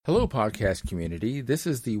Hello, podcast community. This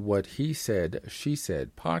is the What He Said, She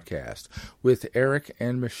Said podcast with Eric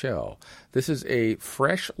and Michelle. This is a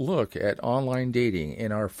fresh look at online dating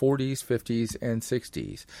in our 40s, 50s, and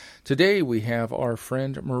 60s. Today we have our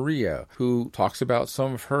friend Maria, who talks about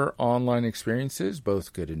some of her online experiences,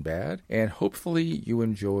 both good and bad, and hopefully you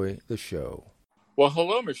enjoy the show. Well,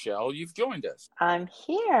 hello, Michelle. You've joined us. I'm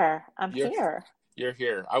here. You're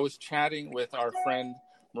here. I was chatting with our friend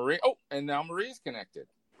Maria. Oh, and now Maria's connected.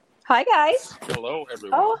 Hi, guys. Hello,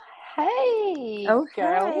 everyone. Oh, hey,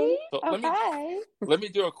 girlie. So let me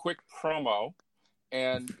do a quick promo.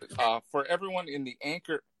 And for everyone in the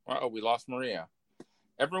Anchor... we lost Maria.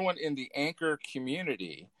 Everyone in the Anchor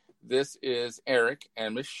community, this is Eric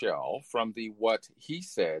and Michelle from the What He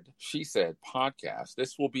Said, She Said podcast.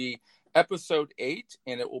 This will be episode 8,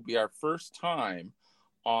 and it will be our first time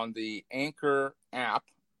on the Anchor app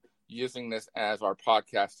using this as our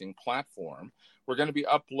podcasting platform. We're going to be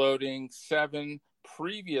uploading 7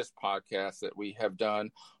 previous podcasts that we have done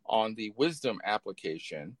on the Wisdom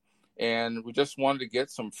application. And we just wanted to get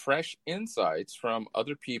some fresh insights from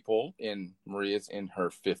other people. Maria's in her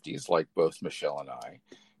 50s, like both Michelle and I.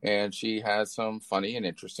 And she has some funny and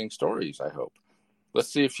interesting stories, I hope.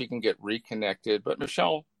 Let's see if she can get reconnected. But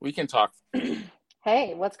Michelle, we can talk.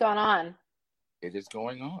 Hey, what's going on? It is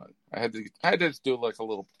going on. I had to do like a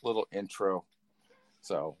little intro.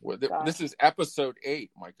 So this is episode 8.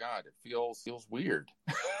 My God, it feels weird.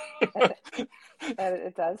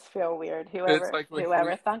 It does feel weird. Whoever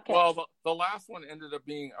thunk it. Well, the last one ended up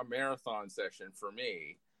being a marathon session for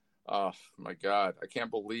me. Oh my God, I can't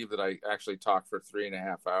believe that I actually talked for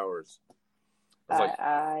 3.5 hours.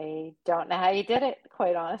 I don't know how you did it,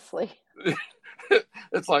 quite honestly.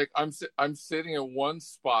 It's like I'm sitting in one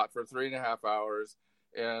spot for 3.5 hours,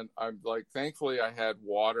 and I'm like, thankfully I had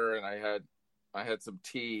water and I had some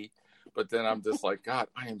tea, but then I'm just like, God,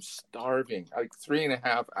 I am starving. Like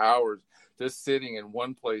 3.5 hours just sitting in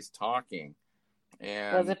one place talking.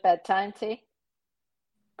 And was it bedtime tea?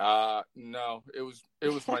 No, it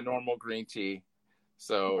was my normal green tea.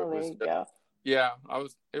 So there you go. Yeah, I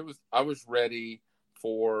was ready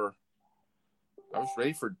for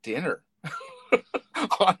dinner.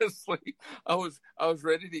 Honestly, I was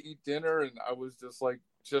ready to eat dinner, and I was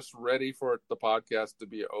just ready for the podcast to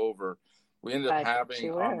be over. We ended up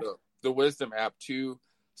having on the Wisdom app 2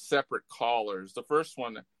 separate callers. The first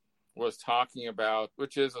one was talking about,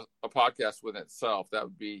 which is a podcast within itself. That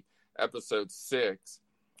would be episode 6.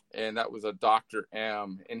 And that was a Dr.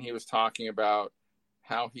 M. And he was talking about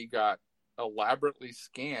how he got elaborately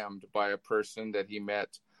scammed by a person that he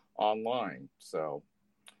met online. So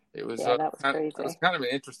it was, that was crazy. It was kind of an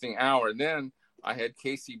interesting hour. And then I had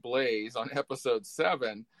Casey Blaze on episode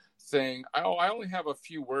 7 saying, I only have a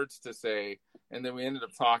few words to say. And then we ended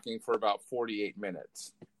up talking for about 48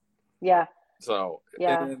 minutes. Yeah. So,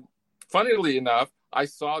 yeah. And then, funnily enough, I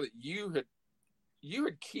saw that you had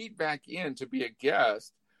keyed back in to be a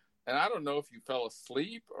guest. And I don't know if you fell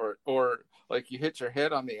asleep or like you hit your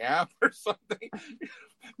head on the app or something,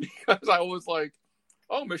 because I was like,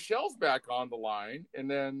 oh, Michelle's back on the line. And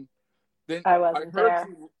then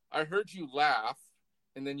I heard you laugh,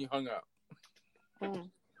 and then you hung up.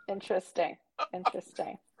 Interesting.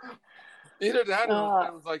 Either that or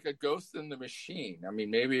it was like a ghost in the machine. I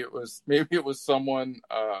mean, maybe it was someone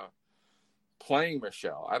playing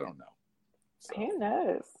Michelle. I don't know. So, Who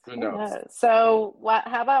knows? Who knows? So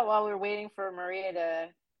how about while we're waiting for Maria to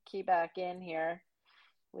key back in here,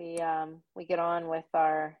 we get on with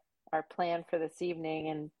our plan for this evening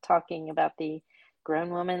and talking about the Grown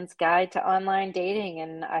Woman's Guide to Online Dating.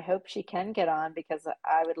 And I hope she can get on, because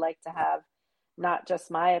I would like to have not just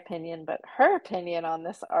my opinion, but her opinion on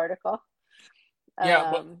this article.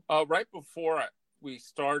 Yeah, right before we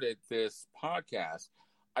started this podcast,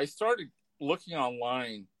 I started looking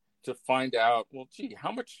online to find out, well, gee,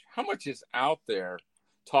 how much is out there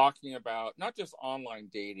talking about not just online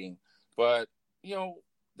dating, but,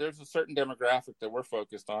 there's a certain demographic that we're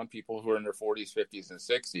focused on, people who are in their 40s, 50s, and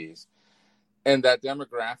 60s, and that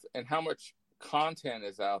demographic, and how much content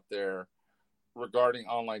is out there regarding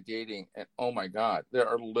online dating. And oh my God, there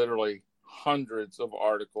are literally hundreds of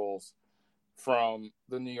articles from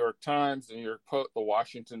the New York Times, the New York Post, the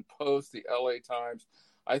Washington Post, the LA Times.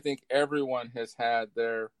 I think everyone has had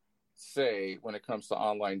their say when it comes to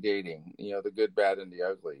online dating, the good, bad, and the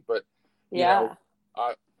ugly. But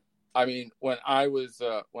I mean, when I was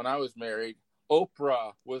married,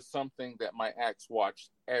 Oprah was something that my ex watched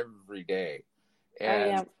every day,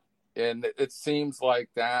 and it seems like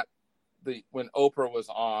that when Oprah was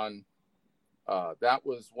on, that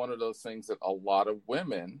was one of those things that a lot of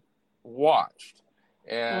women watched,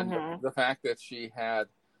 and the fact that she had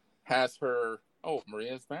has her. Oh,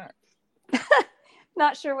 Maria's back.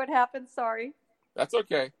 Not sure what happened. Sorry. That's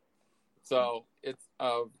okay. So it's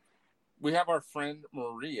we have our friend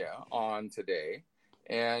Maria on today,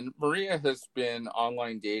 and Maria has been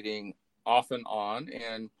online dating off and on,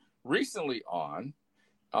 and recently on.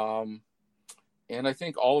 And I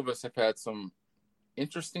think all of us have had some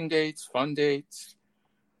interesting dates, fun dates,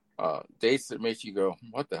 dates that make you go,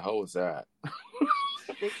 "What the hell was that?"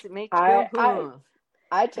 Dates that make you go,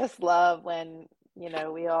 I just love when,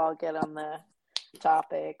 we all get on the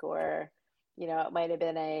topic, or, it might have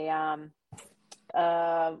been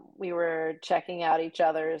we were checking out each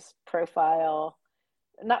other's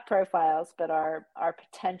not profiles, but our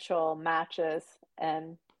potential matches,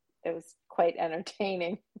 and it was quite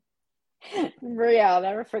entertaining. Maria, I'll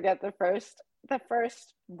never forget the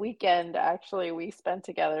first weekend actually we spent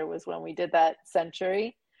together was when we did that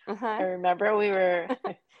century. I remember we were.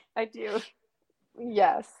 I do.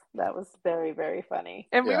 Yes, that was very, very funny.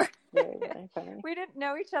 And we were very, very funny. We didn't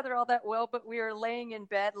know each other all that well, but we were laying in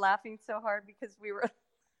bed laughing so hard because we were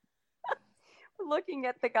looking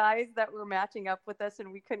at the guys that were matching up with us,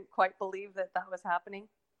 and we couldn't quite believe that was happening.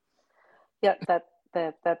 Yeah, that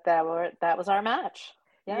was our match.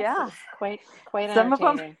 Yes, yeah, quite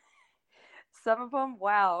entertaining. Some of them,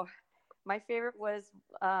 wow. My favorite was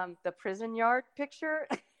the prison yard picture.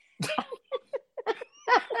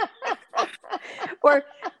 Or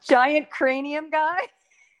giant cranium guy.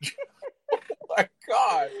 Oh my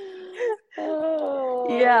God.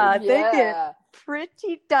 Oh, yeah, they get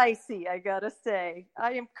pretty dicey, I gotta say.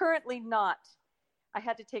 I am currently not. I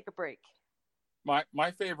had to take a break.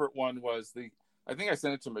 My favorite one was I think I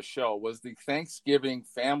sent it to Michelle, was the Thanksgiving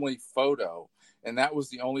family photo. And that was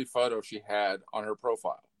the only photo she had on her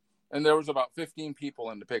profile. And there was about 15 people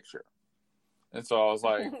in the picture. And so I was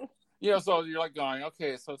like, so you're like going,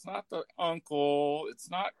 okay, so it's not the uncle. It's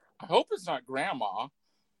not, I hope it's not grandma.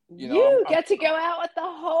 You get to go out with the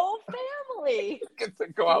whole family. Get to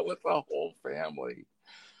go out with the whole family.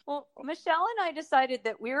 Well, Michelle and I decided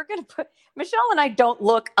that we were going to Michelle and I don't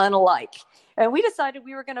look unalike. And we decided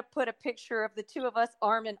we were going to put a picture of the two of us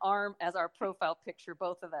arm in arm as our profile picture,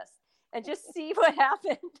 both of us, and just see what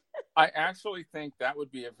happened. I actually think that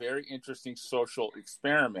would be a very interesting social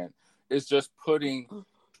experiment, is just putting,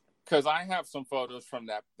 because I have some photos from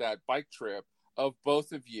that bike trip of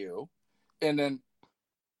both of you, and then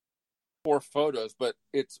 4 photos, but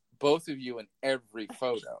it's both of you in every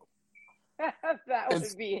photo. That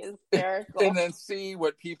would be hysterical. And then see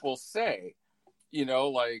what people say,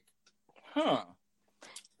 like,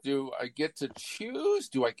 do I get to choose?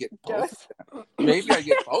 Do I get both of them? Maybe I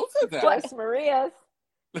get both of them. Dos Marias.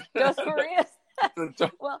 Dos Marias.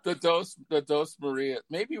 the Dos Maria.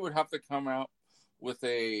 Maybe would have to come out with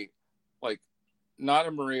not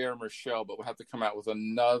a Maria or Michelle, but we'll have to come out with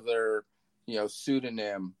another,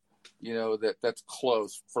 pseudonym, that's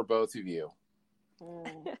close for both of you.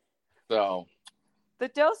 So the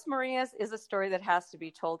Dos Marias is a story that has to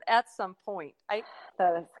be told at some point.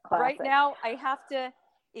 That is classic. Right now, I have to,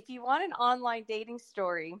 if you want an online dating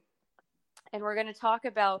story, and we're going to talk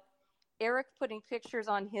about Eric putting pictures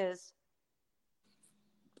on his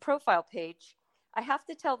profile page, I have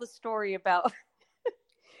to tell the story about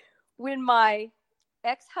when my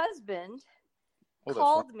ex-husband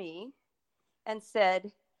called me and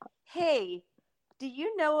said, "Hey, do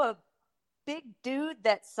you know a big dude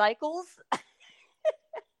that cycles?"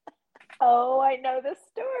 Oh, I know the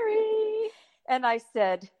story. And I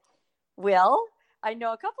said, "Well, I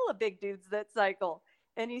know a couple of big dudes that cycle."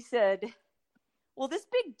 And he said, "Well, this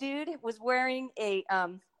big dude was wearing a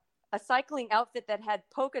cycling outfit that had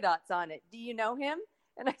polka dots on it. Do you know him?"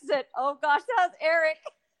 And I said, "Oh gosh, that was Eric."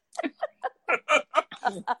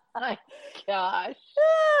 My gosh.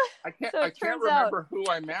 I can't remember who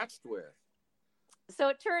I matched with. So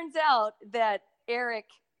it turns out that Eric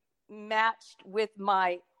matched with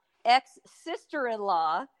my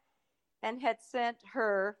ex-sister-in-law and had sent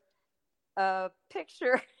her a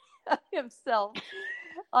picture of himself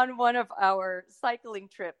on one of our cycling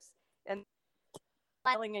trips, and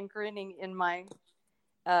smiling and grinning in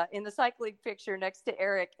the cycling picture next to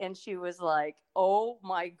Eric. And she was like, "Oh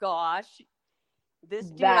my gosh, this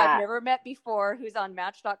dude I've never met before, who's on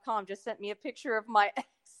Match.com, just sent me a picture of my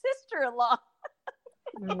sister-in-law."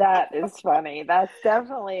 That is funny. That's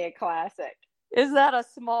definitely a classic. Is that a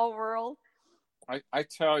small world? I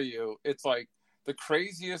tell you, it's like the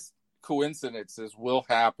craziest coincidences will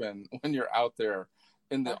happen when you're out there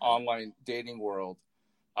in the online dating world.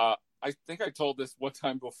 I think I told this one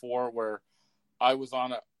time before, where I was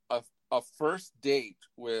on a first date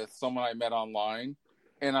with someone I met online,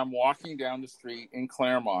 and I'm walking down the street in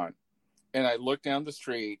Claremont, and I look down the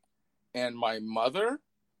street, and my mother,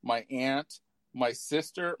 my aunt, my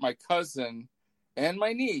sister, my cousin, and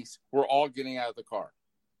my niece were all getting out of the car.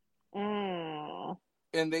 Mm.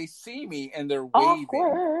 And they see me and they're waving.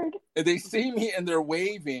 Awkward. And they see me and they're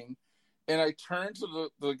waving. And I turn to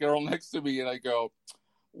the girl next to me and I go,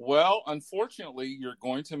 well, unfortunately, you're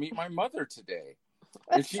going to meet my mother today.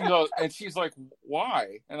 And she goes, and she's like,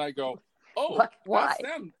 why? And I go, oh, why?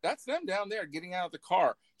 That's them down there getting out of the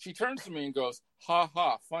car. She turns to me and goes, ha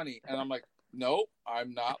ha, funny. And I'm like, no,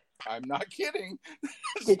 I'm not kidding.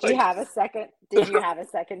 Did you have a second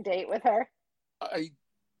date with her? I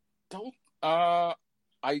don't,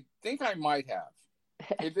 I think I might have.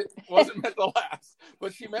 It wasn't meant to last,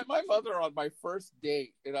 but she met my mother on my first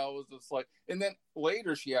date, and I was just like, and then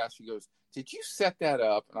later she asked, she goes, did you set that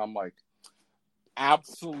up? And I'm like,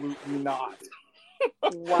 absolutely not.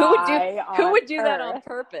 Who would do that on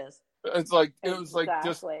purpose? It's like, it was like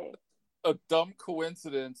just a dumb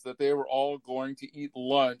coincidence that they were all going to eat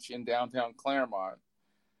lunch in downtown Claremont.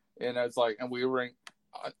 And I was like, and we were in,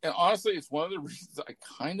 and honestly, it's one of the reasons I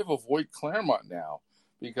kind of avoid Claremont now,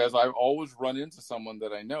 because I've always run into someone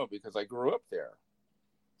that I know because I grew up there.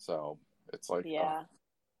 So it's like,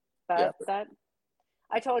 that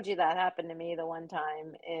I told you that happened to me the one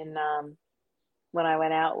time in when I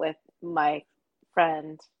went out with my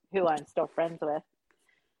friend who I'm still friends with,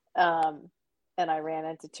 and I ran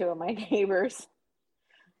into two of my neighbors,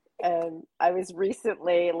 and I was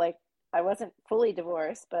recently, like, I wasn't fully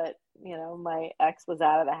divorced, but you know, my ex was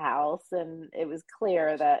out of the house, and it was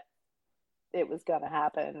clear that it was going to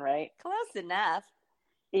happen, right? Close enough.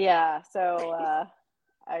 Yeah. So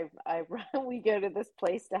we go to this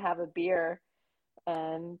place to have a beer,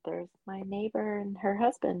 and there's my neighbor and her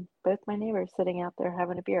husband, both my neighbors, sitting out there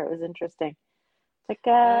having a beer. It was interesting. It's like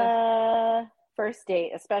a first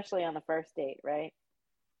date, especially on the first date, right?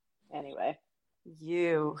 Anyway,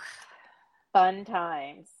 fun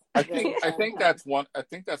times. I think that's one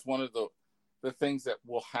of the things that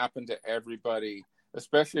will happen to everybody,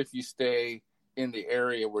 especially if you stay in the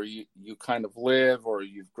area where you kind of live or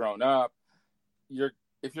you've grown up.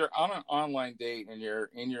 If you're on an online date and you're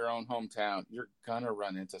in your own hometown, you're gonna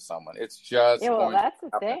run into someone. It's just that's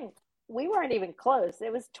the thing. We weren't even close.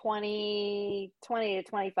 It was 20 to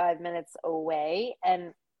 25 minutes away,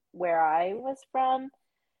 and where I was from,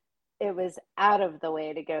 it was out of the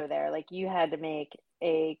way to go there. Like, you had to make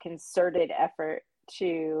a concerted effort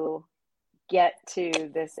to get to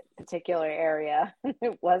this particular area.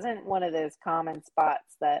 It wasn't one of those common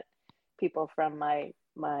spots that people from my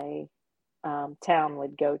town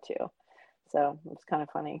would go to. So it was kind of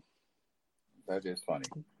funny. That is funny.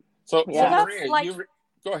 So Maria,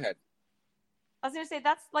 go ahead. I was going to say,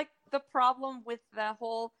 that's like the problem with the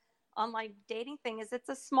whole online dating thing, is it's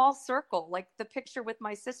a small circle. Like the picture with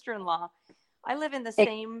my sister-in-law, I live in the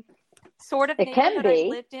same sort of neighborhood I've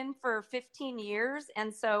lived in for 15 years.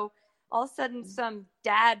 And so all of a sudden some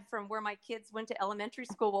dad from where my kids went to elementary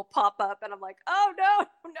school will pop up, and I'm like, oh, no.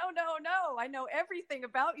 I know everything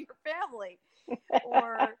about your family.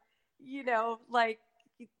 Or, you know, like,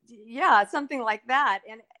 yeah, something like that.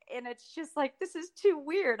 And it's just like, this is too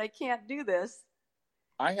weird. I can't do this.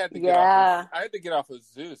 I had to get off of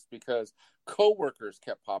Zeus because coworkers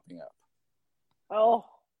kept popping up. Oh.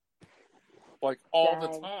 Like all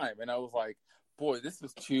the time. And I was like, boy, this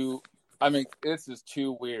is too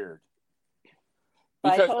weird.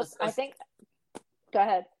 Because I think, go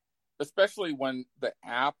ahead. Especially when the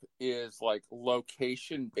app is like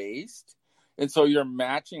location based. And so you're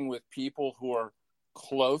matching with people who are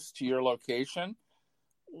close to your location.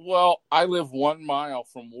 Well, I live 1 mile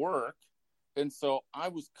from work. And so I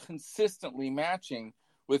was consistently matching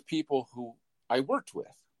with people who I worked with.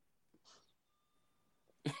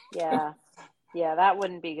 Yeah. Yeah, that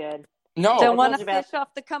wouldn't be good. No. Don't want to fish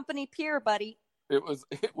off the company pier, buddy. It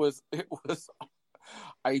was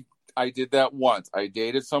I did that once. I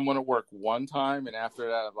dated someone at work one time, and after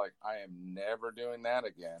that I'm like, I am never doing that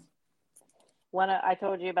again. I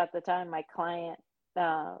told you about the time my client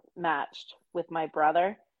matched with my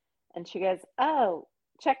brother, and she goes, "Oh,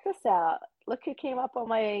 check this out. Look who came up on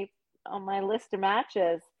my list of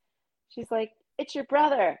matches." She's like, "It's your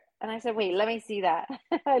brother." And I said, "Wait, let me see that."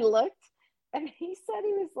 I looked, and he said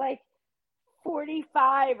he was like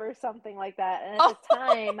 45 or something like that. And at the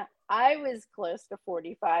time, I was close to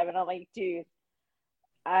 45, and I'm like, dude,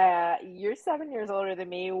 you're 7 years older than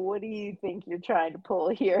me. What do you think you're trying to pull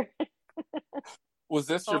here? Was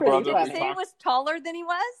this your brother? Did you say he was taller than he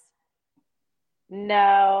was?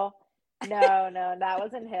 No, that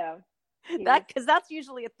wasn't him. Because that's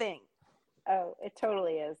usually a thing. Oh, it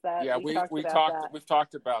totally is. That yeah, we've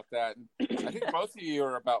talked about that. I think both of you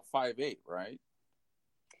are about 5'8", right?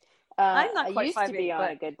 I'm not I quite used to 5'8", be on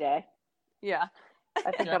but a good day. yeah.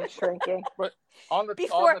 I think Yeah. I'm shrinking. But on the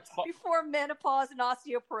Before menopause and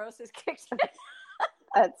osteoporosis kicked in.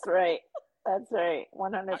 That's right. That's right.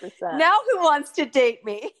 100%. Now who wants to date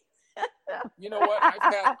me? you know what?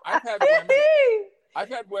 I've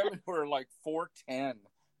had women who are like 4'10"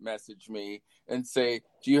 message me and say,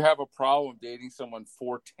 "Do you have a problem dating someone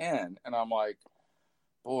 4'10"? And I'm like,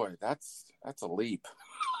 boy, that's a leap.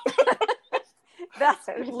 That's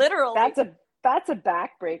literally that's a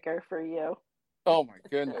backbreaker for you. Oh my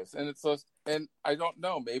goodness. And it's just, and I don't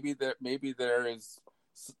know, maybe there is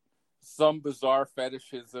some bizarre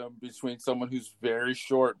fetishism between someone who's very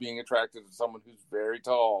short being attracted to someone who's very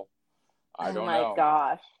tall. I don't know. Oh my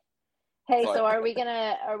gosh. Hey, But so are we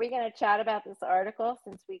gonna chat about this article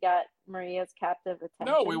since we got Maria's captive attention?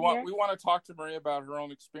 no, we want to talk to Maria about her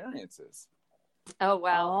own experiences. Oh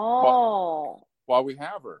wow. Oh. While we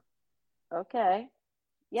have her. Okay.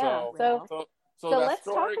 Yeah. So let's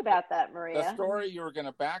talk about that, Maria. The story you were going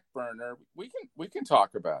to back burner. We can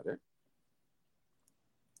talk about it.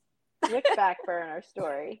 Which back burner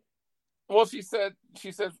story? Well, she said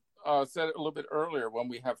it a little bit earlier when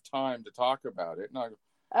we have time to talk about it. And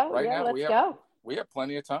let's go. We have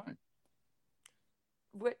plenty of time.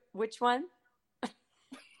 Which one?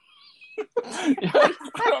 I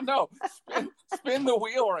don't know. Spin the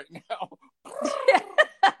wheel right now.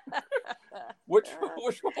 Which one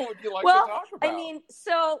would you like to talk about? I mean,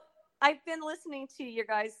 so I've been listening to your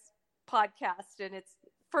guys' podcast, and it's,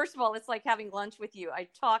 first of all, it's like having lunch with you. I'm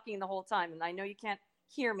talking the whole time, and I know you can't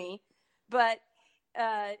hear me, but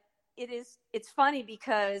it's funny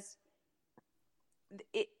because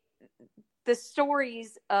the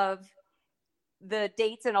stories of the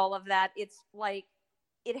dates and all of that, it's like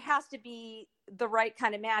it has to be the right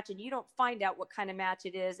kind of match, and you don't find out what kind of match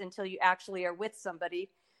it is until you actually are with somebody.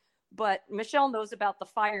 But Michelle knows about the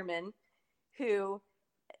fireman who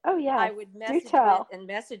I would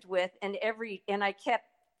message with, and I kept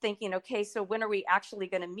thinking, okay, so when are we actually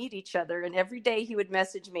going to meet each other? And every day he would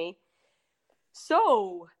message me,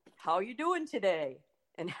 so how are you doing today?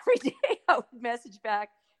 And every day I would message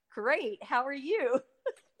back, great, how are you?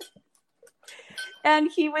 And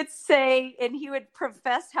he would say, and he would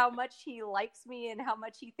profess how much he likes me and how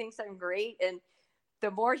much he thinks I'm great. And the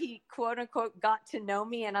more he, quote unquote, got to know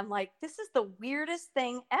me, and I'm like, this is the weirdest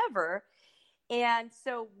thing ever. And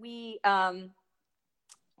so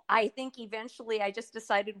I think eventually I just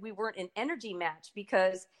decided we weren't an energy match,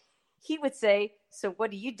 because he would say, so what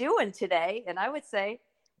are you doing today? And I would say,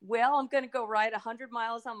 well, I'm going to go ride 100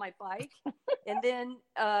 miles on my bike. And then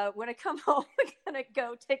when I come home, I'm going to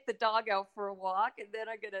go take the dog out for a walk. And then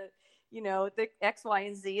I'm going to, the X, Y,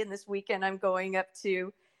 and Z. And this weekend I'm going up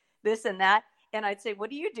to this and that. And I'd say, what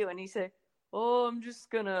are you doing? He'd say, oh, I'm just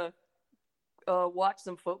going to watch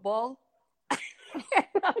some football. After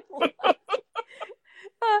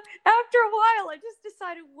a while, I just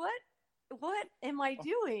decided, what am I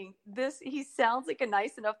doing? He sounds like a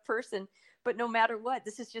nice enough person, but no matter what,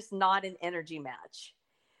 this is just not an energy match.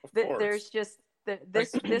 There's just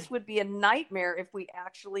this would be a nightmare if we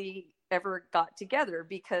actually ever got together,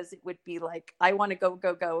 because it would be like, I want to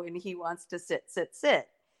go, and he wants to sit.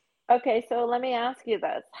 Okay, so let me ask you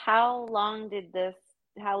this. How long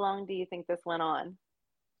do you think this went on?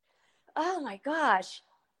 Oh my gosh.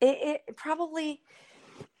 It probably,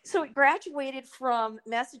 so it graduated from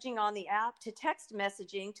messaging on the app to text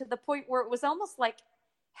messaging, to the point where it was almost like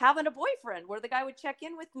having a boyfriend, where the guy would check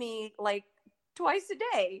in with me like twice a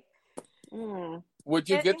day. Mm. Would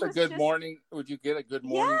you get the good morning? Would you get a good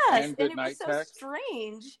morning and good night text? Yes, and it was so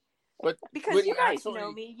strange. But because you guys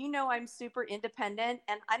know me, I'm super independent,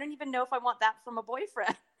 and I don't even know if I want that from a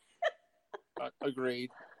boyfriend. Agreed.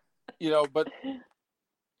 But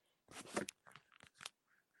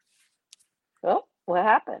oh, what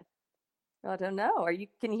happened? I don't know.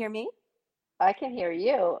 Can you hear me? I can hear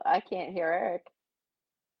you. I can't hear Eric.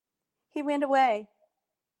 He went away.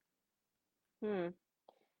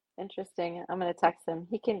 Interesting. I'm gonna text him.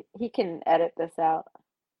 He can edit this out.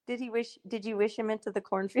 Did you wish him into the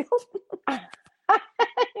cornfield? I'm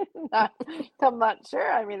not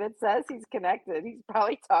sure. I mean, it says he's connected. He's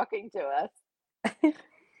probably talking to us.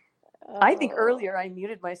 I think earlier I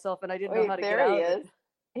muted myself and I didn't know how to get out. There he is.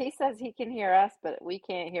 He says he can hear us, but we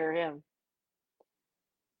can't hear him.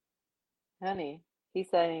 Honey, he's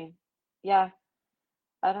saying, yeah,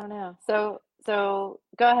 I don't know. So go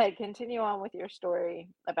ahead, continue on with your story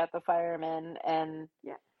about the fireman and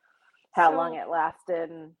how long it lasted.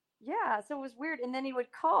 Yeah, so it was weird. And then he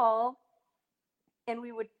would call and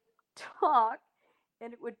we would talk,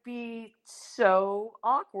 and it would be so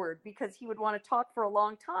awkward because he would want to talk for a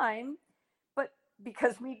long time, but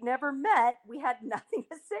because we'd never met, we had nothing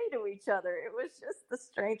to say to each other. It was just the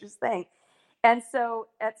strangest thing. And so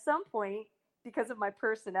at some point, because of my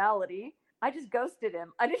personality, I just ghosted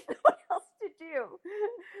him. I didn't know what else to do.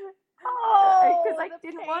 Because I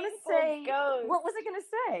didn't want to say, ghost. what was I going to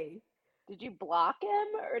say? Did you block him,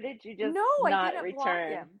 or did you just No, not I didn't return? block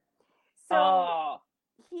him. So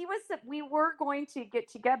we were going to get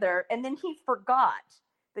together, and then he forgot.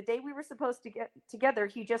 The day we were supposed to get together,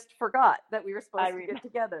 he just forgot that we were supposed to get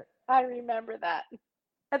together. I remember that.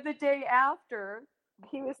 And the day after,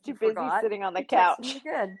 he was too busy sitting on the couch. He texted me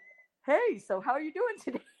again. Hey, so how are you doing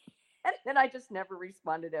today? And then I just never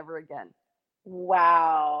responded ever again.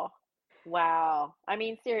 Wow. I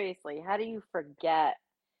mean, seriously, how do you forget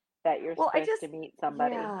that you're supposed to meet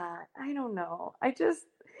somebody? Yeah, I don't know.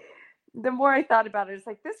 The more I thought about it, it's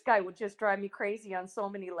like, this guy would just drive me crazy on so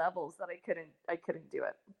many levels that I couldn't do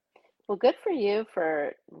it. Well, good for you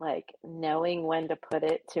for like knowing when to put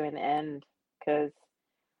it to an end, because,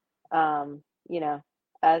 you know,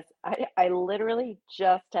 as I literally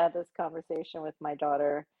just had this conversation with my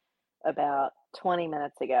daughter about 20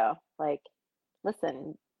 minutes ago. Like,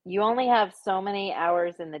 listen, you only have so many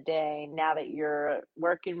hours in the day now that you're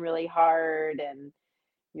working really hard and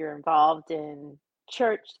you're involved in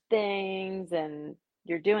church things and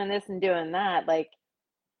you're doing this and doing that. Like,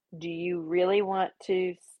 do you really want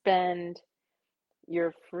to spend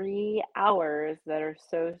your free hours that are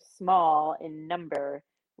so small in number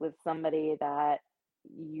with somebody that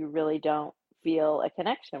you really don't feel a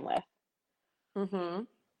connection with? Mm-hmm.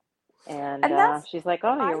 And she's like,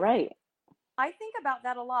 oh, you're right. I think about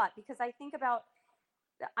that a lot, because I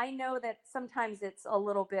know that sometimes it's a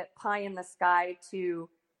little bit pie in the sky to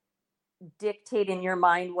dictate in your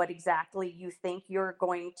mind what exactly you think you're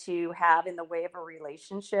going to have in the way of a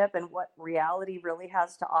relationship and what reality really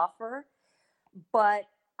has to offer. But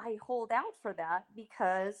I hold out for that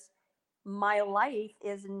because my life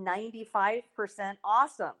is 95%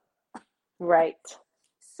 awesome. Right.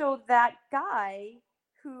 So that guy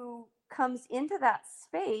who comes into that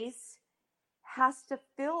space has to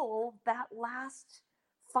fill that last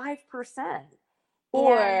 5%.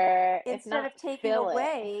 Or instead of taking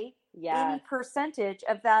away any percentage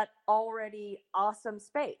of that already awesome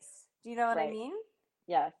space. Do you know what I mean?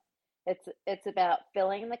 Yes. It's about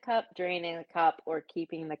filling the cup, draining the cup, or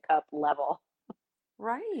keeping the cup level.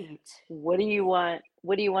 Right. What do you want?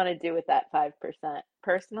 What do you want to do with that 5%?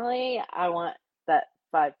 Personally, I want that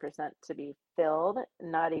 5% to be filled,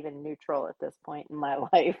 not even neutral at this point in my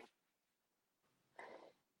life.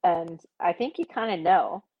 And I think you kind of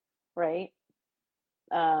know, right?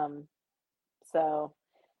 So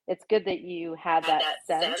it's good that you had that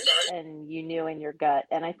sense and you knew in your gut.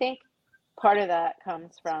 And I think part of that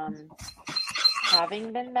comes from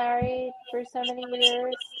having been married for so many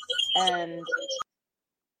years and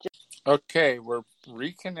Okay, we're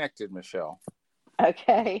reconnected, Michelle.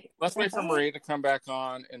 Okay. Let's wait for Maria to come back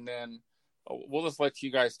on, and then we'll just let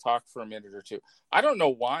you guys talk for a minute or two. I don't know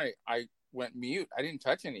why I went mute. I didn't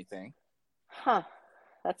touch anything. Huh.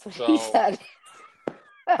 That's what he said.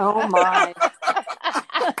 Oh, my.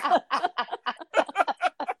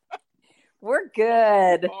 We're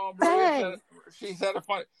good. Oh, Maria she said a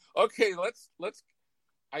funny. Okay, let's.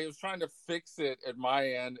 I was trying to fix it at my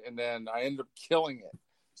end, and then I ended up killing it.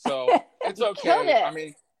 So it's okay. I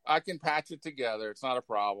mean, I can patch it together. It's not a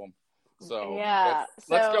problem. So yeah.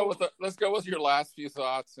 Let's go with your last few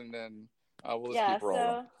thoughts, and then we'll just keep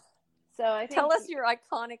rolling. So I think tell us your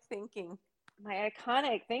iconic thinking. My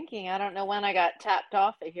iconic thinking. I don't know when I got tapped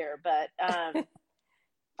off of here, but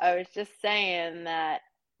I was just saying that.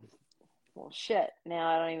 Well, shit. Now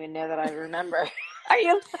I don't even know that I remember.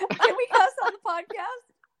 Can we cuss on the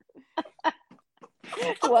podcast?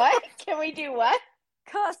 What? Can we do what?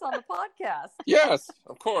 Cuss on the podcast. Yes,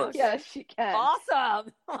 of course. Yes, she can.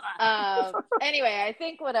 Awesome. Anyway, I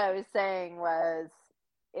think what I was saying was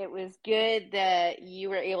it was good that you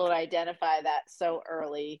were able to identify that so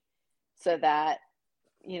early so that,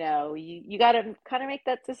 you know, you got to kind of make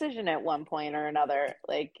that decision at one point or another.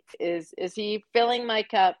 Like, is he filling my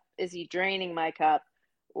cup? Is he draining my cup?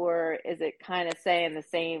 Or is it kind of staying the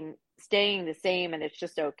same and it's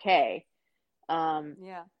just okay?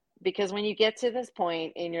 Yeah. Because when you get to this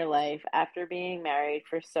point in your life after being married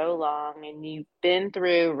for so long and you've been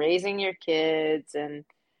through raising your kids and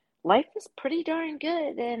life is pretty darn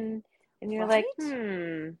good and you're like,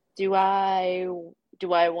 do I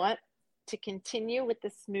want to continue with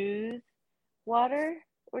the smooth water,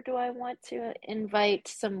 or do I want to invite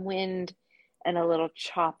some wind and a little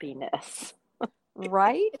choppiness?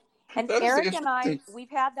 Right? And Eric and I,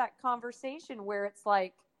 we've had that conversation where it's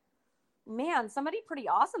like, man, somebody pretty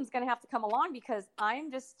awesome is going to have to come along, because I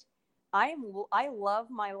love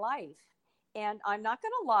my life. And I'm not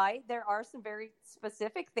going to lie, there are some very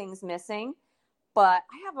specific things missing, but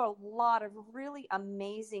I have a lot of really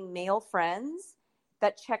amazing male friends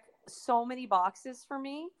that check so many boxes for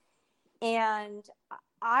me. And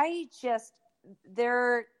I just,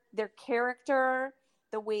 their character,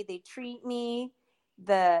 the way they treat me,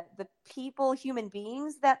 the people, human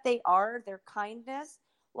beings that they are, their kindness,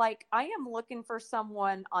 like I am looking for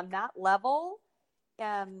someone on that level.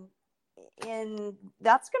 And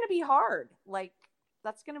that's going to be hard. Like,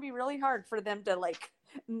 that's going to be really hard for them to like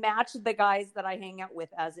match the guys that I hang out with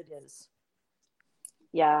as it is.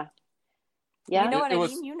 Yeah. You know what I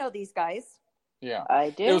mean? You know these guys. Yeah. I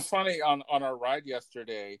do. It was funny on our ride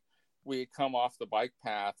yesterday, we had come off the bike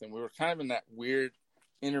path and we were kind of in that weird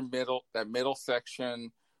middle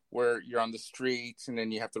section where you're on the streets and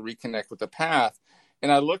then you have to reconnect with the path.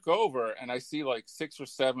 And I look over and I see like 6 or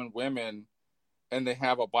 7 women and they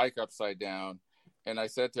have a bike upside down. And I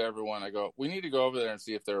said to everyone, I go, we need to go over there and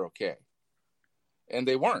see if they're okay. And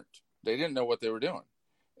they weren't. They didn't know what they were doing.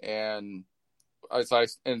 And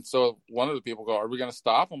so one of the people go, are we going to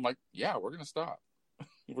stop? I'm like, yeah, we're going to stop.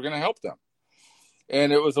 We're going to help them.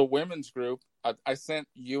 And it was a women's group. I sent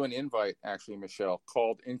you an invite, actually, Michelle,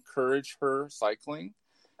 called Encourage Her Cycling.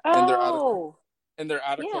 Oh. And they're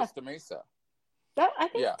out of Costa Mesa.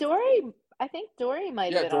 I think Dory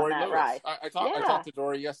might have been Dory on that Lewis. ride. I talked to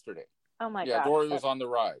Dory yesterday. Oh my gosh. Yeah, Dory was on the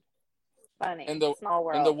ride. Funny. Small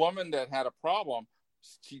world. And the woman that had a problem,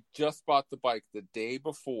 she just bought the bike the day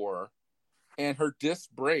before, and her disc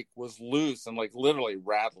brake was loose and like literally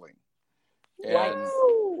rattling. And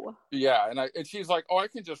wow. Yeah, and she's like, oh, I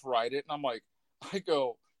can just ride it. And I'm like, I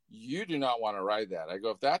go, you do not want to ride that. I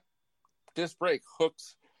go, if that disc brake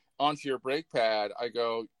hooks onto your brake pad, I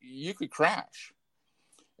go, you could crash.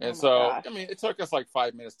 And gosh. I mean, it took us like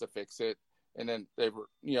 5 minutes to fix it. And then they were,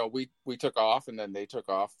 we took off and then they took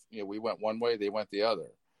off. We went one way, they went the other.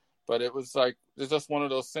 But it was like, it's just one of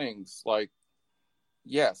those things like,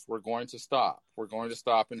 yes, we're going to stop. We're going to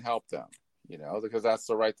stop and help them, because that's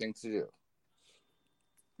the right thing to do.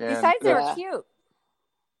 And besides, they were cute.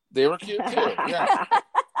 They were cute too. Yeah.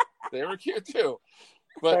 They were cute too.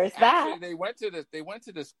 But actually, they went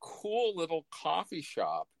to this cool little coffee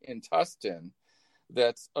shop in Tustin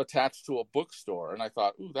that's attached to a bookstore, and I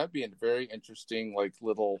thought, ooh, that'd be a very interesting, like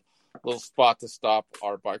little spot to stop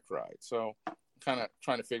our bike ride. So, kind of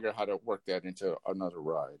trying to figure out how to work that into another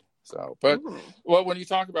ride. So, but well, when you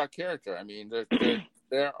talk about character, I mean,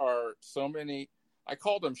 there are so many. I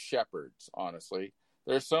call them shepherds. Honestly,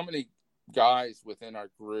 there's so many guys within our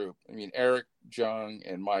group. I mean, Eric, Jung,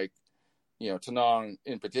 and Mike. Tanong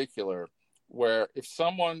in particular, where if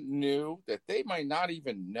someone new that they might not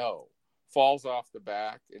even know falls off the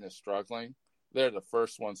back and is struggling, they're the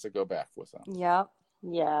first ones to go back with them. Yeah.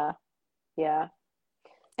 Yeah. Yeah.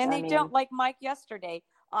 And they don't, like Mike yesterday.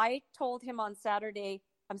 I told him on Saturday,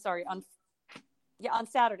 on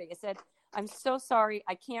Saturday, I said, I'm so sorry.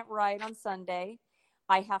 I can't ride on Sunday.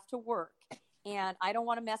 I have to work and I don't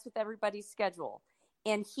want to mess with everybody's schedule.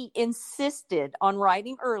 And he insisted on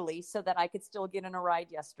riding early so that I could still get in a ride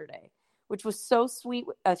yesterday, which was so sweet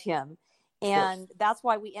of him. And that's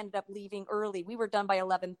why we ended up leaving early. We were done by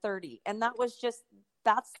 11:30. And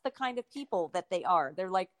that's the kind of people that they are. They're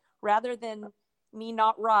like, rather than me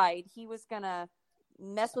not ride, he was going to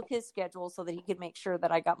mess with his schedule so that he could make sure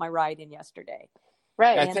that I got my ride in yesterday.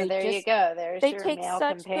 Right. And so there you go. They take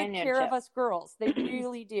such good care of us girls. They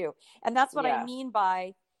really do. And that's what I mean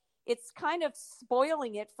by, it's kind of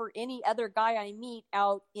spoiling it for any other guy I meet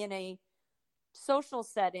out in a social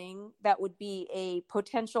setting that would be a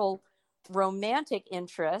potential romantic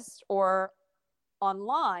interest or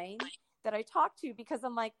online that I talk to, because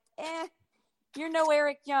I'm like, you're no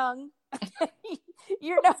Eric Young.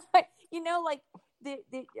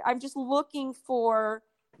 I'm just looking for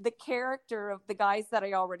the character of the guys that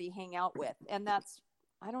I already hang out with. And that's,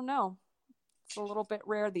 I don't know, it's a little bit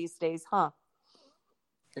rare these days, huh?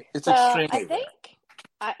 It's extremely I think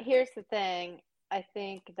here's the thing. I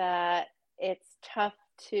think that it's tough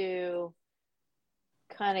to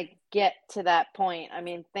kind of get to that point. I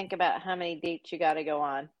mean, think about how many dates you got to go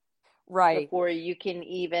on, right, before you can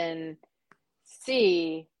even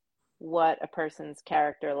see what a person's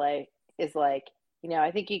character is like.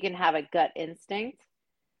 I think you can have a gut instinct,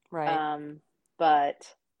 right?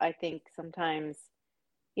 But I think sometimes,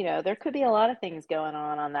 there could be a lot of things going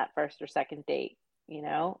on that first or second date.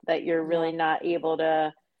 That you're really not able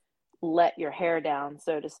to let your hair down,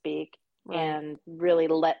 so to speak, and really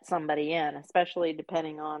let somebody in, especially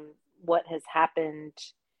depending on what has happened,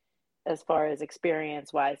 as far as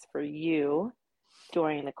experience wise for you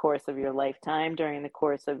during the course of your lifetime, during the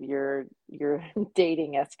course of your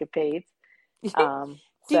dating escapades. Do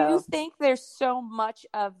you think there's so much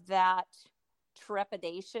of that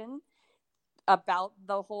trepidation about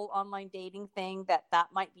the whole online dating thing that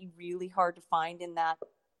might be really hard to find in that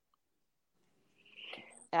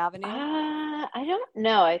avenue? I don't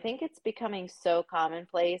know. I think it's becoming so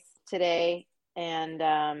commonplace today. And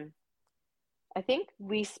I think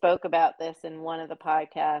we spoke about this in one of the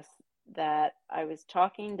podcasts, that I was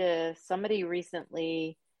talking to somebody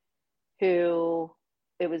recently who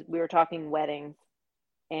we were talking weddings,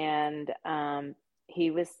 and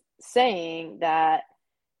he was saying that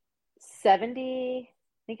 70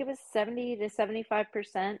 to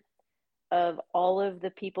 75% of all of the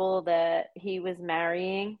people that he was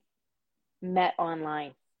marrying met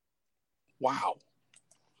online. Wow.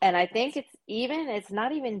 And I think it's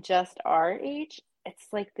not even just our age. It's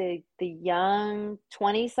like the young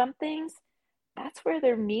 20 somethings. That's where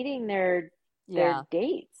they're meeting their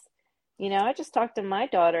dates. You know, I just talked to my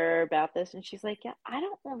daughter about this, and she's like, yeah, I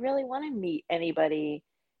don't really want to meet anybody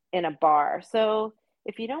in a bar. So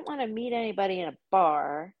if you don't want to meet anybody in a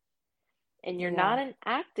bar and you're not an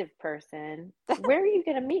active person, where are you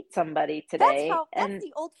going to meet somebody today? That's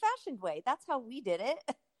the old-fashioned way. That's how we did it.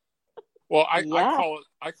 Well, I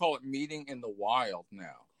call it meeting in the wild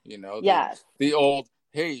now. You know, the old,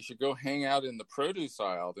 hey, you should go hang out in the produce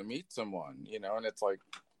aisle to meet someone. You know, and it's like,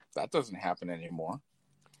 that doesn't happen anymore.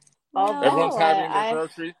 No, everyone's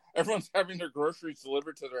having their groceries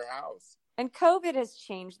delivered to their house. And COVID has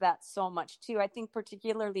changed that so much too. I think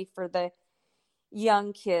particularly for the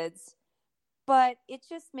young kids. But it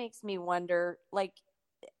just makes me wonder, like,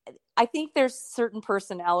 I think there's certain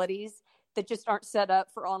personalities that just aren't set up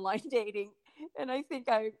for online dating. And I think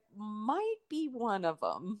I might be one of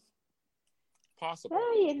them. Possible.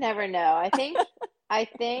 Well, you never know. I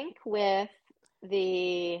think with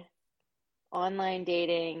the online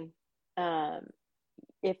dating,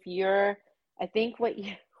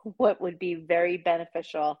 what would be very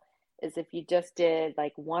beneficial is if you just did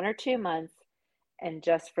like 1 or 2 months, and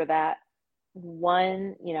just for that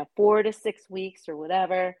 4 to 6 weeks or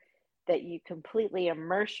whatever, that you completely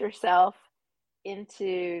immerse yourself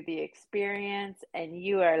into the experience, and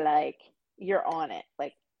you're on it.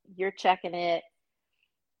 Like, you're checking it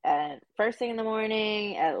at first thing in the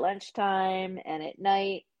morning, at lunchtime, and at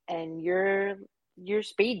night, and you're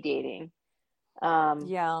speed dating.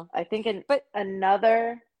 I think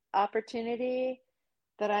another opportunity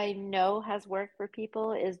that I know has worked for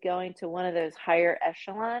people is going to one of those higher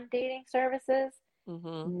echelon dating services.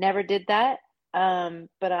 Mm-hmm. Never did that.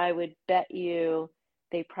 But I would bet you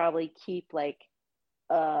they probably keep like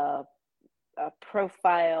a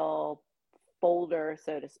profile folder,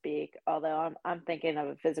 so to speak. Although I'm thinking of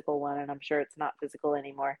a physical one, and I'm sure it's not physical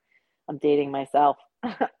anymore. I'm dating myself.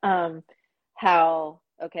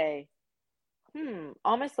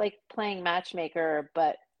 Almost like playing matchmaker,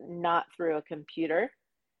 but not through a computer.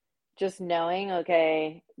 Just knowing,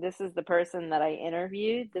 okay, this is the person that I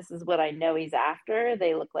interviewed. This is what I know he's after.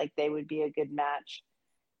 They look like they would be a good match.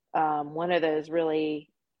 One of those really,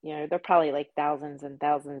 they're probably like thousands and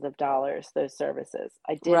thousands of dollars, those services.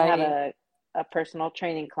 I did have a personal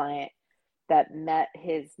training client that met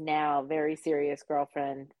his now very serious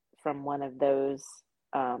girlfriend from one of those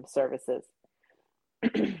services.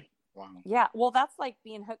 Wow. Yeah, well, that's like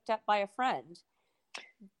being hooked up by a friend.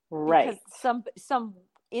 Right. Because some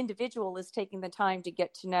individual is taking the time to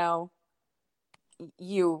get to know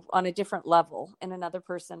you on a different level and another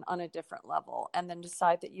person on a different level, and then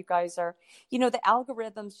decide that you guys are, the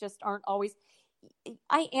algorithms just aren't always.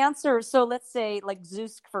 So let's say like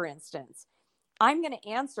Zeus, for instance, I'm going to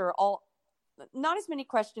answer not as many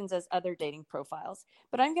questions as other dating profiles,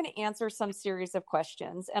 but I'm going to answer some series of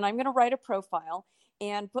questions, and I'm going to write a profile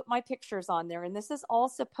and put my pictures on there. And this is all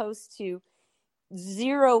supposed to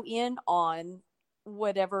zero in on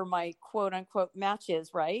whatever my quote unquote match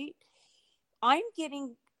is, right? I'm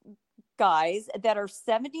getting guys that are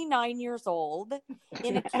 79 years old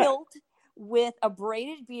in a kilt with a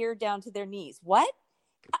braided beard down to their knees. What?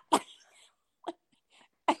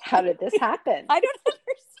 How did this happen? I don't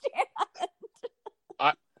understand.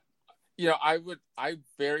 I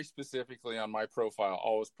very specifically on my profile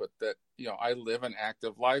always put that, I live an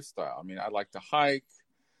active lifestyle. I mean, I like to hike,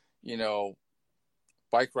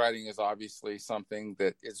 bike riding is obviously something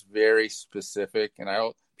that is very specific. And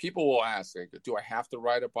people will ask, like, do I have to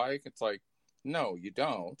ride a bike? It's like, no, you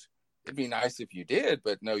don't. It'd be nice if you did,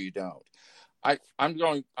 but no, you don't. I'm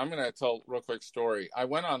going to tell a real quick story. I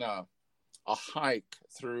went on a hike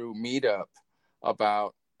through Meetup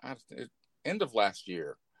about end of last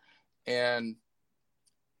year. And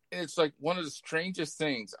it's like one of the strangest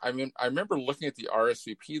things. I mean, I remember looking at the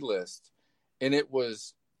RSVP list, and it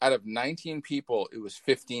was out of 19 people, it was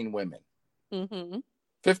 15 women. Mm-hmm.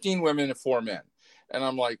 15 women and 4 men. And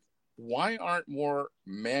I'm like, why aren't more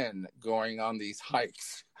men going on these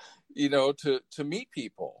hikes, to meet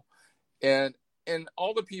people? And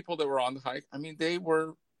all the people that were on the hike, I mean, they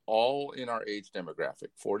were all in our age demographic,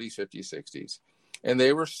 40s, 50s, 60s. And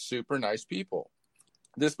they were super nice people.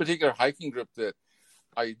 This particular hiking group that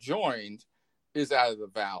I joined is out of the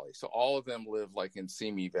valley. So all of them live like in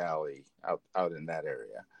Simi Valley out in that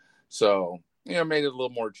area. So, made it a little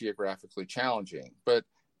more geographically challenging. But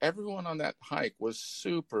everyone on that hike was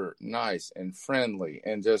super nice and friendly,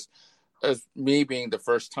 and just as me being the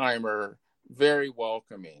first timer, very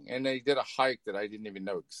welcoming. And they did a hike that I didn't even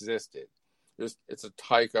know existed. It's a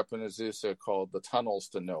hike up in Azusa called the Tunnels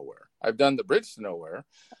to Nowhere. I've done the Bridge to Nowhere.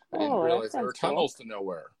 I didn't realize there were tunnels to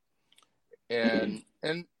nowhere.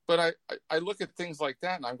 But I look at things like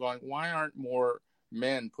that and I'm going, why aren't more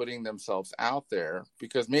men putting themselves out there?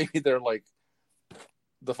 Because maybe they're like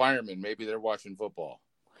the firemen. Maybe they're watching football.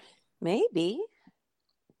 Maybe.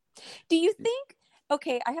 Do you think,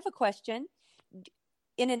 okay, I have a question.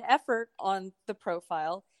 In an effort on the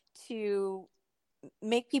profile to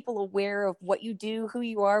make people aware of what you do, who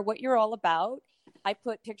you are, what you're all about, I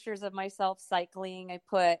put pictures of myself cycling. I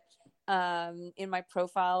put in my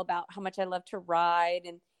profile about how much I love to ride.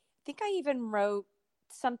 And I think I even wrote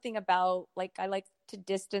something about like I like to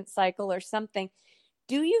distance cycle or something.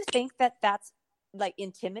 Do you think that that's like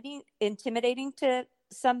intimidating to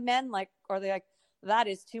some men? Like, are they like, that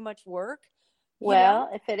is too much work? Well,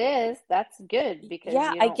 if it is, that's good because you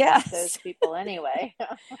don't want those people anyway. Right?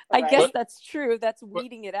 I guess that's true. That's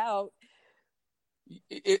weeding it out.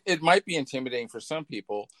 It might be intimidating for some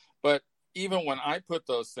people, but even when I put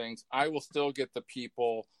those things, I will still get the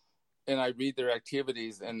people and I read their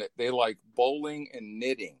activities and they like bowling and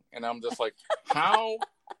knitting. And I'm just like, how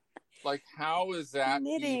is that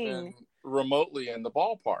knitting even remotely in the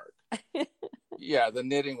ballpark? Yeah, the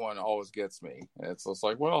knitting one always gets me. It's just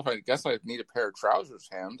like, well, I guess I need a pair of trousers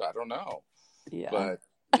hemmed. I don't know. Yeah. But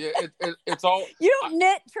it's all... You don't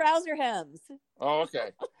knit trouser hems. Oh,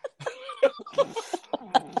 okay.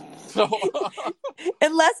 So,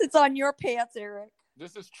 unless it's on your pants, Eric.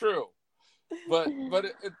 This is true. But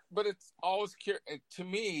it's always... To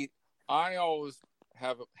me, I always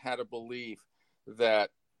have had a belief that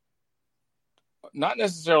not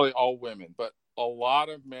necessarily all women, but a lot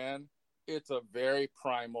of men, it's a very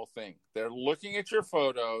primal thing. They're looking at your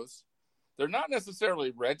photos. They're not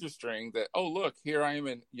necessarily registering that, oh, look, here I am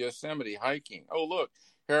in Yosemite hiking. Oh, look,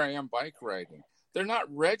 here I am bike riding. They're not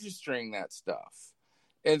registering that stuff.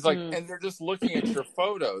 And it's like, and they're just looking at your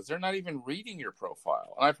photos. They're not even reading your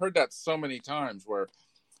profile. And I've heard that so many times where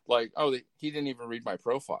like, oh, he didn't even read my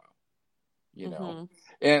profile, know?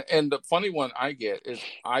 And the funny one I get is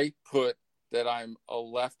I put that I'm a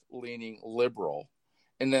left-leaning liberal.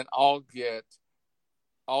 And then I'll get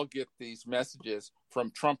these messages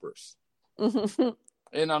from Trumpers.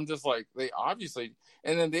 And I'm just like, they obviously,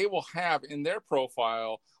 and then they will have in their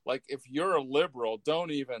profile, like, if you're a liberal,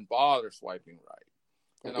 don't even bother swiping right.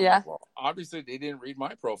 And I'm like, well, obviously they didn't read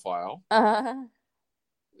my profile. And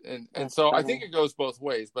so funny. I think it goes both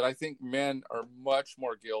ways, but I think men are much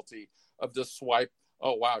more guilty of the swipe.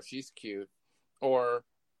 Oh, wow, she's cute. Or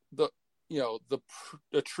the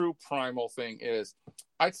true primal thing is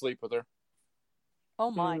I'd sleep with her.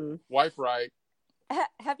 Oh my. Wipe right.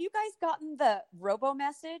 Have you guys gotten the robo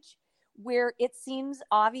message where it seems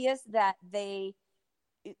obvious that they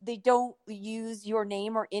don't use your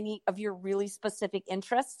name or any of your really specific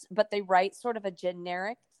interests, but they write sort of a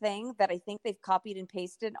generic thing that I think they've copied and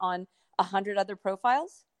pasted on 100 other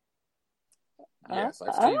profiles? Yes,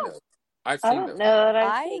 I've seen those. I don't know that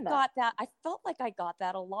I got that. I felt like I got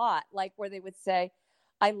that a lot, like where they would say,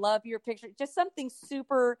 I love your picture. Just something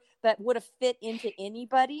super that would have fit into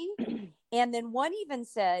anybody. And then one even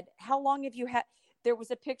said, how long have you had? There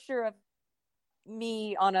was a picture of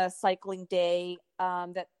me on a cycling day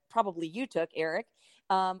that probably you took, Eric,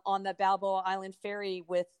 on the Balboa Island ferry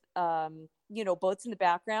with, boats in the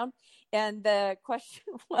background. And the question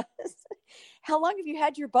was, how long have you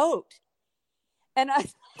had your boat? And I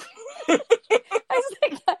was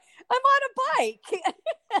like, I'm on a bike.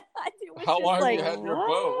 How long have you had your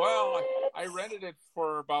boat? Well, I rented it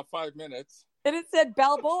for about 5 minutes. And it said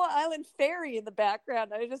Balboa Island Ferry in the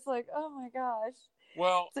background. I was just like, oh my gosh.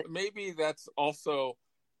 Well, maybe that's also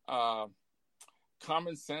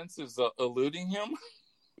common sense is eluding him.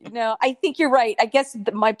 No, I think you're right. I guess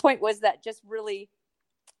my point was that just really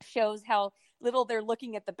shows how little they're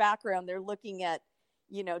looking at the background. They're looking at,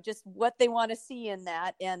 just what they want to see in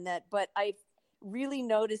that. But I really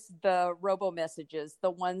noticed the robo messages,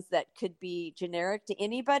 the ones that could be generic to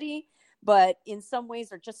anybody, but in some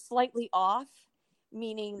ways are just slightly off,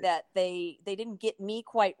 meaning that they didn't get me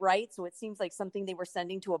quite right. So it seems like something they were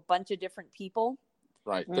sending to a bunch of different people.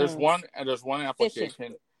 Right. There's one application.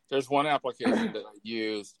 Fishing. There's one application that I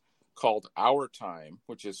used called Our Time,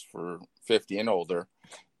 which is for 50 and older.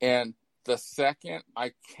 And the second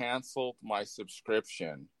I canceled my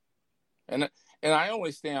subscription, and I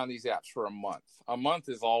only stay on these apps for a month. A month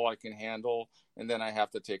is all I can handle, and then I have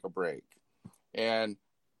to take a break. And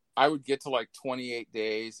I would get to like 28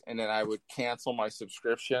 days, and then I would cancel my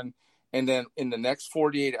subscription. And then in the next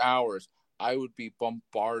 48 hours, I would be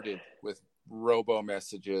bombarded with robo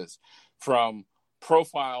messages from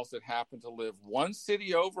profiles that happen to live one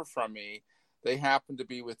city over from me. They happen to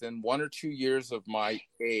be within 1 or 2 years of my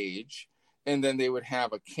age, and then they would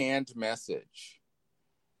have a canned message,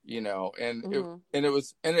 and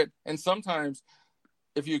sometimes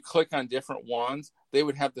if you click on different ones, they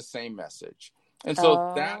would have the same message. And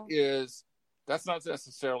so that's not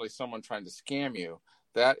necessarily someone trying to scam you.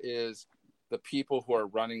 That is the people who are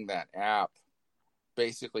running that app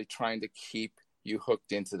basically trying to keep you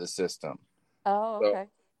hooked into the system. Oh, okay.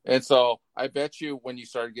 So I bet you when you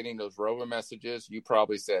started getting those robo messages, you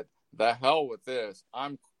probably said, the hell with this.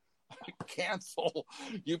 I'm cancel.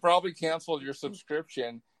 You probably canceled your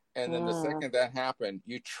subscription. And then the second that happened,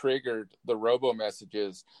 you triggered the robo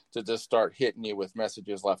messages to just start hitting you with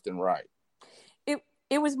messages left and right.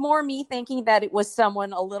 It was more me thinking that it was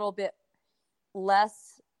someone a little bit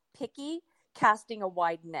less picky, casting a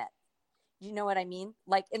wide net. Do you know what I mean?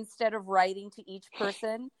 Like, instead of writing to each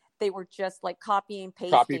person, they were just like copying,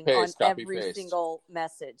 pasting on every single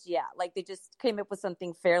message. Yeah. Like they just came up with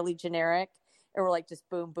something fairly generic and were like, just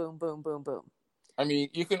boom, boom, boom, boom, boom. I mean,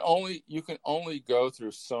 you can only go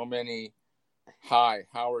through so many "Hi,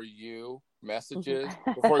 how are you" messages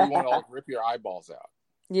before you want to like rip your eyeballs out.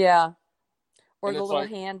 Yeah. Or the little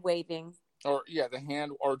hand waving. Or the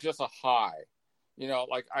hand, or just a hi.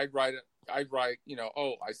 Like I'd write,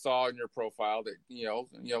 oh, I saw in your profile that,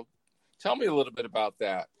 tell me a little bit about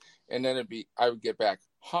that. And then I would get back,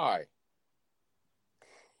 hi.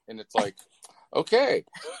 And it's like, okay.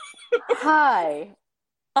 Hi.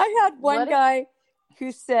 I had one guy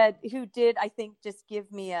who did, I think, just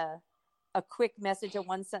give me a quick message, a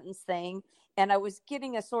one sentence thing. And I was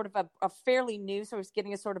getting a sort of a fairly new, so I was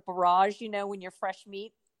getting a sort of barrage, when you're fresh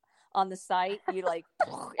meat on the site, you like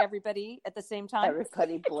everybody at the same time.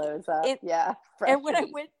 Everybody blows up. And when I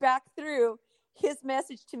went back through, his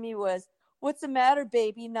message to me was, "What's the matter,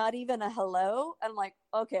 baby? Not even a hello?" I'm like,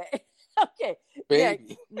 okay,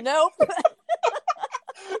 baby. Yeah, nope.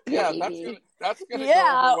 Yeah, that's gonna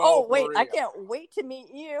yeah. Go over well, wait, Maria. I can't wait to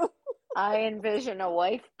meet you. I envision a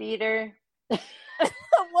wife beater.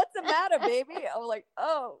 What's the matter, baby? I'm like,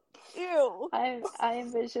 oh, ew. I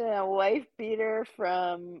envision a wife beater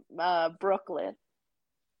from Brooklyn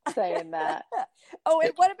saying that. Oh,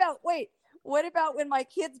 and what about when my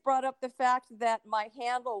kids brought up the fact that my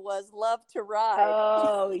handle was Love to Ride?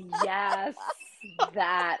 Oh, yes.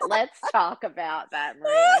 That. Let's talk about that,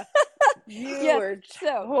 Maria. You were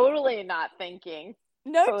totally not thinking.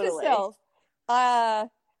 Note to self,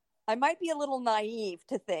 I might be a little naive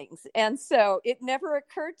to things. And so it never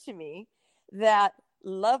occurred to me that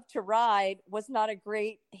Love to Ride was not a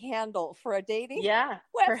great handle for a dating. Yeah,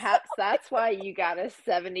 website. Perhaps that's why you got a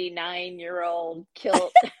 79-year-old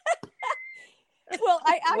kilt. Well,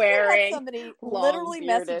 I actually had somebody literally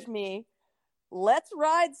message me, "Let's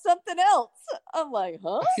ride something else." I'm like,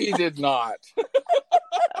 huh? He did not.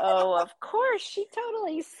 Oh, of course. She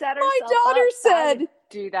totally set herself My daughter said to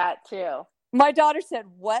do that too. My daughter said,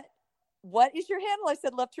 What is your handle? I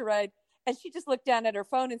said, Love to Ride. And she just looked down at her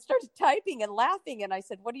phone and started typing and laughing. And I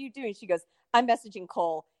said, "What are you doing?" She goes, "I'm messaging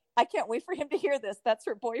Cole. I can't wait for him to hear this. That's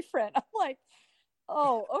her boyfriend." I'm like,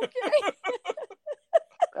 oh, okay.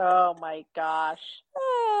 Oh my gosh.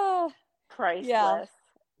 Priceless. Yeah.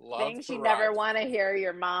 Things you never want to hear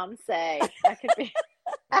your mom say. That could be.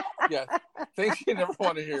 Yes. Things you never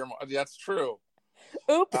want to hear your mom. That's true.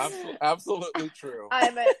 Oops. Absolutely true.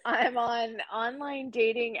 I'm on online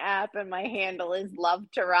dating app and my handle is Love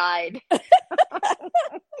to Ride. And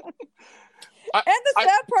the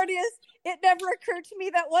sad part is, it never occurred to me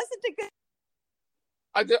that wasn't a good.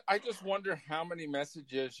 I just wonder how many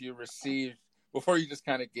messages you received before you just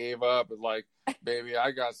kind of gave up. Like, "Baby,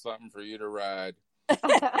 I got something for you to ride."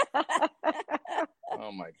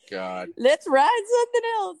 Oh my God. Let's ride something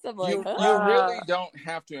else. I'm like, you really don't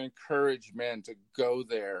have to encourage men to go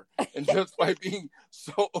there. And just by being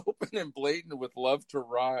so open and blatant with Love to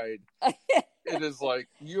Ride, it is like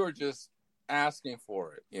you're just asking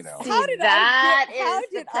for it, you know. See, How did that I is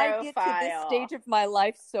get to this stage of my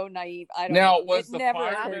life so naive? I don't Now, know. was It the never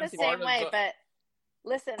fireman I'm occurred the to part me. same way, but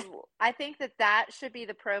listen, I think that should be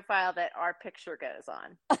the profile that our picture goes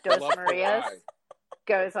on. Dos Love to Marias Ride?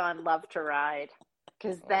 goes on Love to Ride.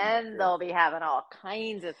 Because Oh, my then God. they'll be having all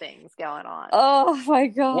kinds of things going on. Oh my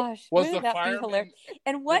gosh. Was Wouldn't the that be fireman? hilarious?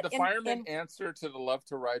 And Did what the fireman answer to the Love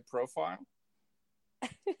to Ride profile?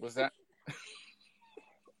 Was that?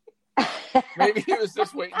 Maybe he was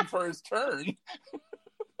just waiting for his turn.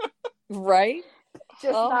 right?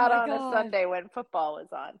 Just Oh not my on a gosh. Sunday when football was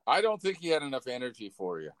on. I don't think he had enough energy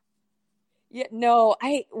for you. Yeah, no,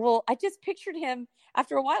 I just pictured him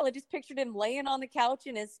after a while. I just pictured him laying on the couch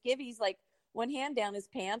in his skivvies, like one hand down his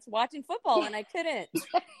pants, watching football, and I couldn't.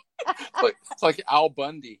 It's like Al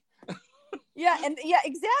Bundy. Yeah,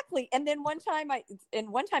 exactly. And then one time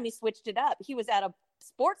he switched it up. He was at a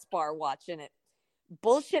sports bar watching it,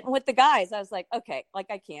 bullshitting with the guys. I was like, okay, like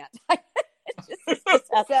I can't. I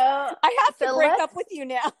have to break up with you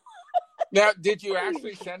now. Now, did you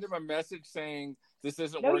actually send him a message saying this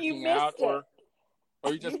isn't working out, or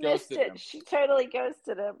you just ghosted him? She totally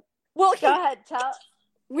ghosted him. Well, go ahead, tell.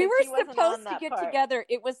 We were he wasn't supposed on to that get part. together.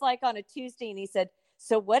 It was like on a Tuesday, and he said,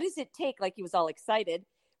 "So what does it take?" Like he was all excited.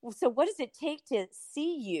 Well, so what does it take to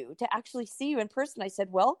actually see you in person? I said,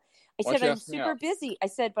 well, I'm super busy. I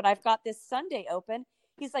said, but I've got this Sunday open.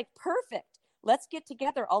 He's like, perfect. Let's get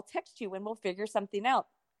together. I'll text you and we'll figure something out.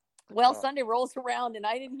 Well, Sunday rolls around and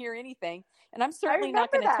I didn't hear anything. And I'm certainly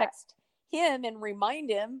not going to text him and remind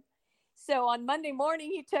him. So on Monday morning,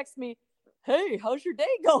 he texts me, hey, how's your day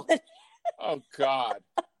going? Oh, God.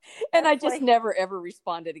 And I just never, ever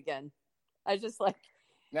responded again. I was just like,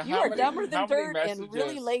 now, you are dumber than dirt and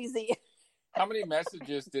really lazy. How many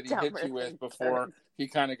messages did he hit you with before he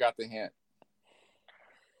kind of got the hint?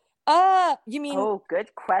 You mean? Oh,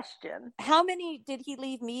 good question. How many did he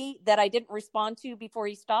leave me that I didn't respond to before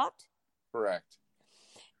he stopped? Correct.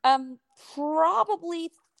 Probably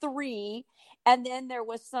 3. And then there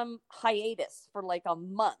was some hiatus for like a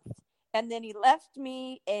month. And then he left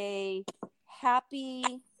me a happy...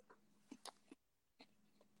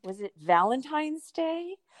 Was it Valentine's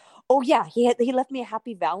Day? Oh yeah, he left me a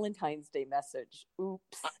happy Valentine's Day message.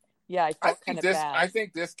 Oops. Yeah, I felt kind of bad. I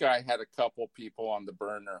think this guy had a couple people on the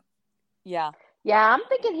burner. Yeah. Yeah, I'm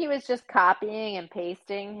thinking he was just copying and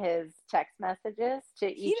pasting his text messages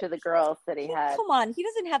to each of the girls that he had. Come on, he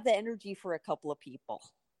doesn't have the energy for a couple of people.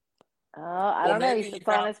 Oh, I don't know. He sits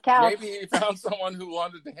on his couch. Maybe he found someone who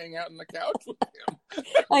wanted to hang out on the couch with him.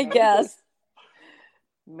 I guess.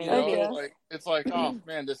 Maybe. It's like, oh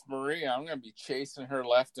man, this Maria, I'm gonna be chasing her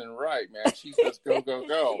left and right, man. She's just go, go,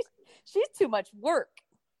 go. She's too much work.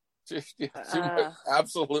 Too much,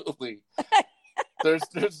 absolutely. There's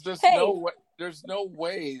just no way. There's no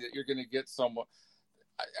way that you're gonna get someone.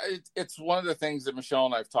 It's one of the things that Michelle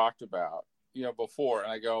and I've talked about, before.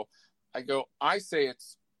 And I say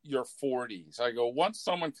it's your 40s. I go, once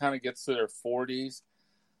someone kind of gets to their 40s,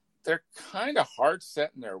 they're kind of hard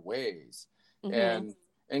set in their ways, and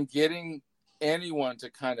getting anyone to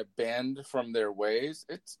kind of bend from their ways,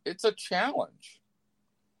 it's a challenge.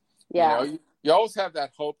 Yeah. You always have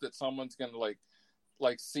that hope that someone's going to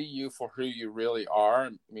like see you for who you really are,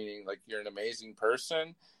 meaning like you're an amazing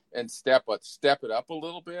person, and step it up a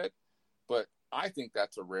little bit. But I think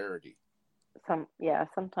that's a rarity.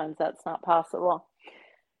 Sometimes that's not possible.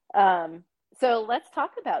 So let's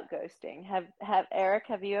talk about ghosting. Eric,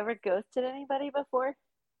 have you ever ghosted anybody before?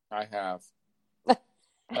 I have.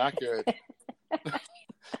 Not good.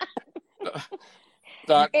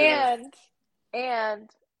 Not good. And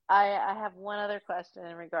I have one other question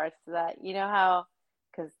in regards to that. You know how,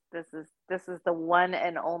 because this is the one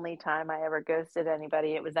and only time I ever ghosted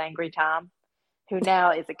anybody. It was Angry Tom, who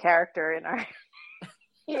now is a character in our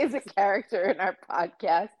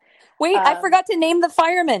podcast. Wait, I forgot to name the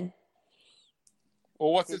fireman.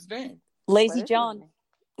 Well, what's his name? Lazy John.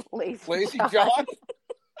 Lazy John.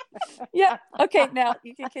 Yeah. Okay. Now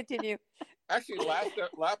you can continue. Actually,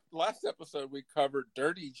 last episode we covered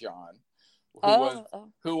Dirty John,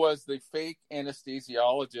 who was the fake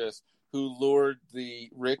anesthesiologist who lured the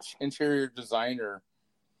rich interior designer.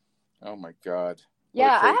 Oh my God!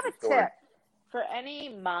 Yeah, I have a tip for any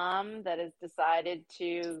mom that has decided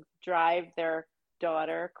to drive their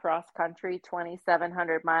daughter cross country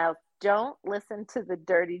 2,700 miles. Don't listen to the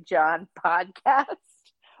Dirty John podcast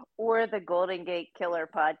or the Golden Gate Killer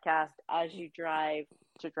podcast as you drive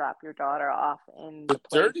to drop your daughter off in the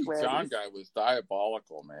Dirty John guy was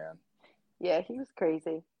diabolical, man. Yeah, he was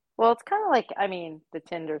crazy. Well, it's kind of like, the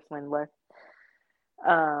Tinder swindler.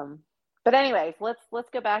 But anyways, let's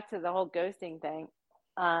go back to the whole ghosting thing.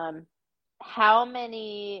 How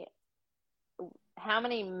many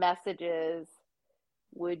messages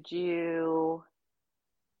would you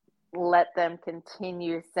let them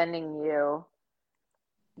continue sending you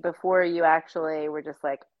before you actually were just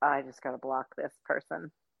like, I just gotta block this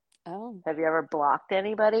person? Oh. Have you ever blocked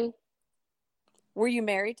anybody? Were you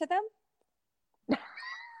married to them?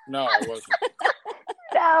 No, I wasn't.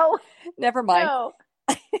 No. Never mind. No.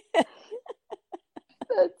 That's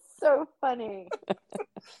so funny.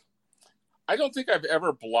 I don't think I've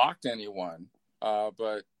ever blocked anyone,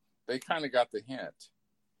 but they kind of got the hint.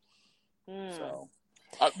 So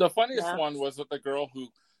the funniest one was with the girl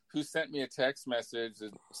who sent me a text message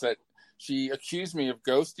and said she accused me of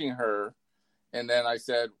ghosting her, and then I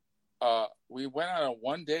said, we went on a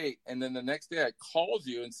one date, and then the next day I called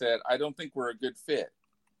you and said, I don't think we're a good fit.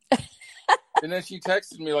 And then she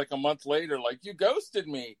texted me like a month later, like, you ghosted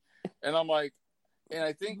me. And I'm like, and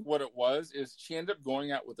I think what it was is she ended up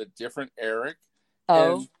going out with a different Eric.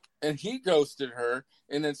 Oh. And he ghosted her.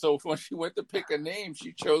 And then so when she went to pick a name,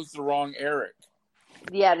 she chose the wrong Eric.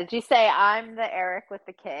 Yeah, did you say I'm the Eric with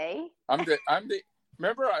the K? Remember I'm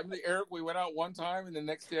the Eric we went out one time, and the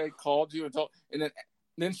next day I called you and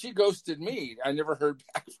then she ghosted me. I never heard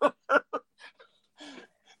back from her.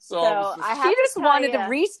 So she just wanted to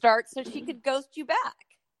restart so she could ghost you back.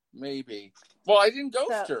 Maybe. Well, I didn't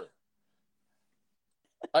ghost her.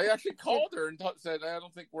 I actually called her and said, I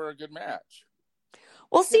don't think we're a good match.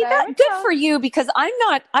 Well, see, that's good for you, because I'm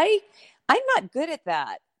not good at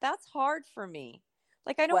that. That's hard for me.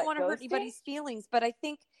 Like, I don't want to hurt anybody's feelings, but I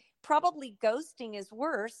think probably ghosting is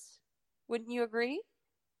worse. Wouldn't you agree?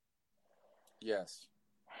 Yes.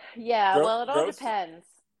 Yeah, well, it all depends,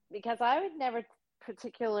 because I would never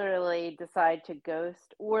particularly decide to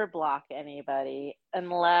ghost or block anybody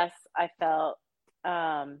unless I felt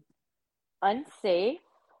unsafe,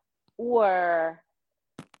 or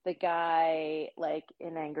the guy, like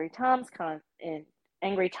in Angry Tom's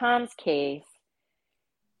case,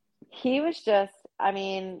 he was just, I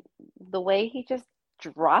mean, the way he just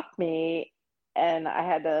dropped me, and I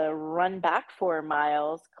had to run back 4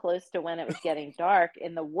 miles close to when it was getting dark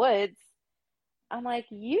in the woods. I'm like,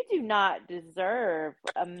 you do not deserve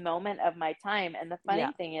a moment of my time. And the funny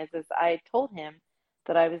thing is I told him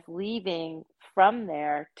that I was leaving from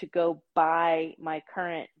there to go buy my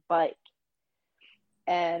current bike.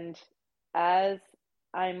 And as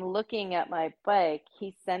I'm looking at my bike,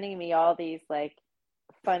 he's sending me all these like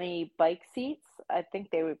funny bike seats. I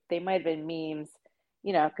think they might have been memes,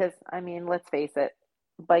 you know, because I mean, let's face it,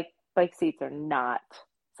 bike seats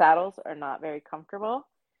saddles are not very comfortable,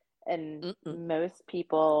 and most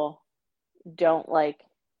people don't like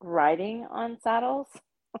riding on saddles.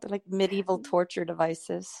 They're like medieval torture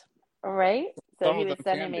devices, right? So he was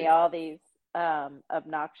sending me all these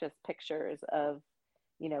obnoxious pictures of,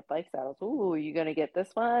 you know, bike saddles. Ooh, are you gonna get this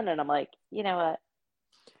one? And I'm like, you know what?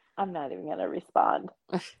 I'm not even gonna respond.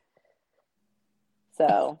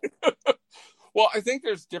 So well, I think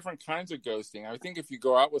there's different kinds of ghosting. I think if you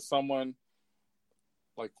go out with someone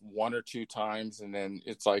like 1 or 2 times and then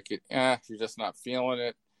it's like you're just not feeling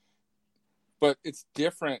it. But it's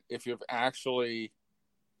different if you've actually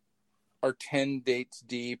are 10 dates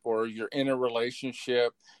deep, or you're in a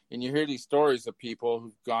relationship, and you hear these stories of people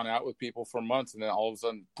who've gone out with people for months and then all of a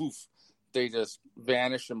sudden, poof, they just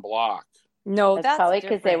vanish and block. No, that's probably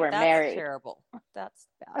because they were married. That's terrible. That's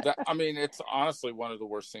bad. I mean, it's honestly one of the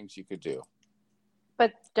worst things you could do.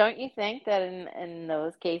 But don't you think that in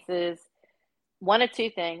those cases, one of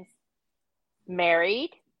 2 things: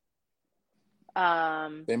 married,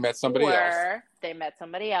 they met somebody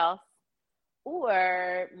else,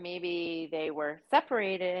 or maybe they were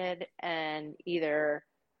separated and either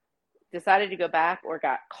decided to go back or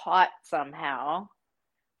got caught somehow,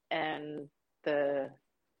 and the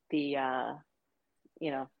you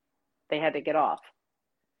know, they had to get off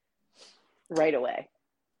right away.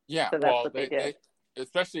 Yeah, so that's what they did.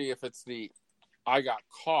 Especially if it's I got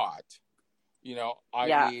caught, you know,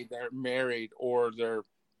 i.e. they're married or they're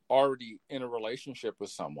already in a relationship with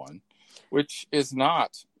someone, which is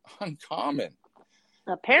not uncommon.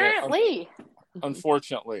 Apparently.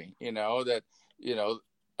 Unfortunately, you know, that, you know,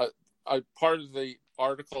 a part of the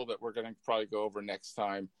article that we're going to probably go over next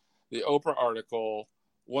time, the Oprah article,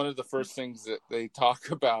 one of the first things that they talk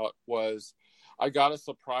about was, I got a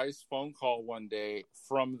surprise phone call one day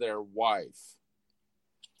from their wife.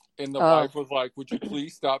 And the wife was like, would you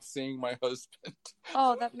please stop seeing my husband?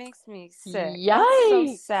 Oh, that makes me sick. Yikes. That's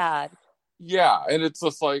so sad. Yeah. And it's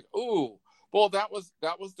just like, ooh. Well, that was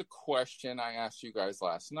the question I asked you guys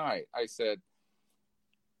last night. I said,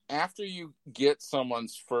 after you get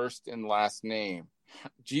someone's first and last name,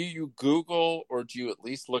 do you Google or do you at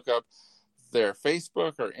least look up their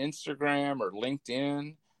Facebook or Instagram or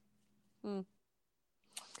LinkedIn?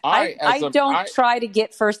 I don't try to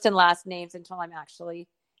get first and last names until I'm actually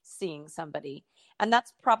seeing somebody. And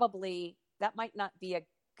that might not be a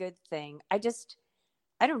good thing. I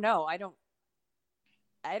don't know. I don't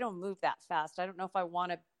move that fast. I don't know if I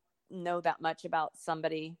want to know that much about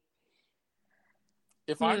somebody.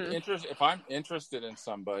 If I'm interested in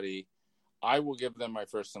somebody, I will give them my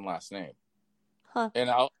first and last name. Huh. And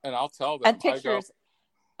I'll tell them. And pictures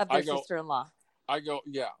of their sister-in-law. I go,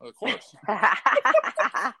 yeah, of course.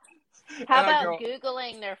 How about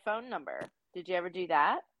Googling their phone number? Did you ever do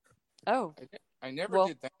that? Oh. I never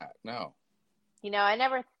did that, no. I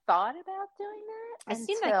never thought about doing that. I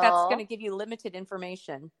seem like that's going to give you limited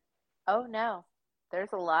information. Oh, no.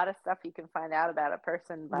 There's a lot of stuff you can find out about a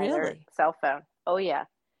person by their cell phone. Oh, yeah.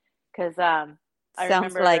 Because I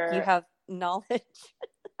sounds remember, like you have knowledge.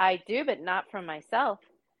 I do, but not from myself.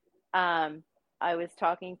 I was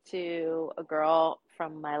talking to a girl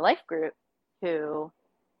from my life group who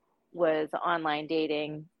was online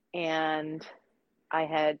dating, and I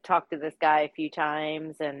had talked to this guy a few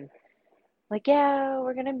times, and like, yeah,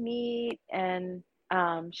 we're gonna meet. And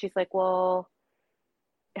she's like, well,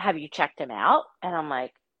 have you checked him out? And I'm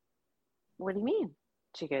like, what do you mean?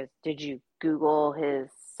 She goes, did you Google his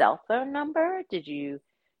cell phone number? Do you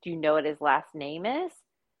know what his last name is?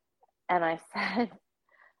 And I said,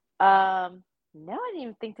 no, I didn't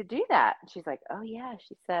even think to do that. And she's like, oh yeah.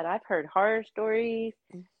 She said, I've heard horror stories.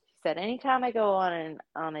 She said, anytime I go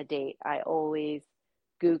on a date, I always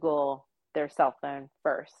Google their cell phone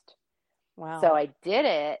first. Wow. So I did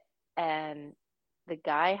it, and the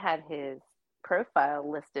guy had his profile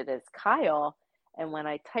listed as Kyle, and when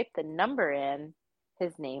I typed the number in,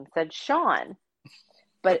 his name said Sean.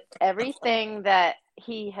 But everything that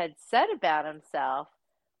he had said about himself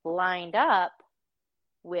lined up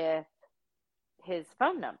with his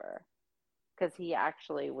phone number, because he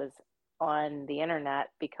actually was on the internet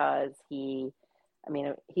because he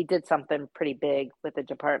did something pretty big with the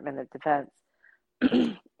Department of Defense.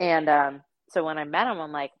 And so when I met him,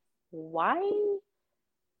 I'm like, why,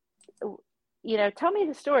 tell me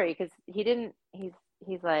the story. Because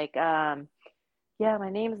he's like, yeah, my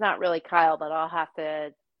name's not really Kyle, but I'll have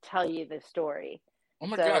to tell you the story. Oh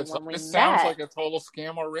my God, this sounds like a total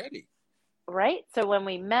scam already. Right? So when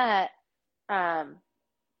we met, and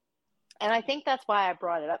I think that's why I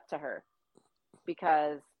brought it up to her,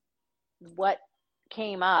 because what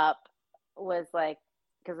came up was like,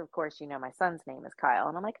 because of course, my son's name is Kyle.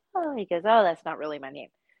 And I'm like, oh, he goes, oh, that's not really my name.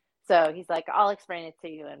 So he's like, I'll explain it to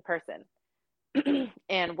you in person.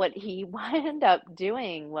 And what he wound up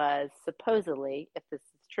doing was, supposedly, if this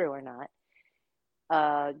is true or not,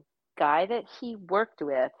 a guy that he worked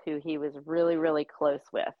with, who he was really, really close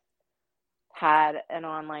with, had an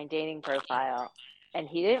online dating profile, and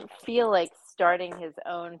he didn't feel like starting his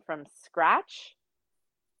own from scratch.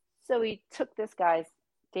 So he took this guy's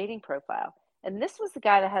dating profile. And this was the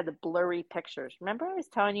guy that had the blurry pictures. Remember I was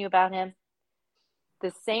telling you about him?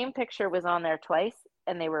 The same picture was on there twice,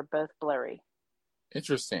 and they were both blurry.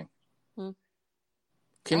 Interesting.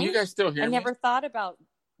 Can you guys still hear me? I never thought about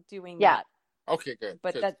doing that. Okay, good.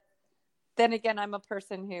 But good. Then again, I'm a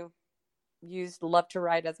person who used Love to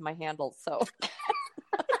Ride as my handle, so.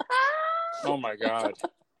 Oh my God.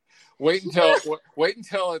 Wait until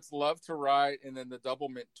it's Love to Ride and then the Double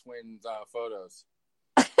Mint twins photos.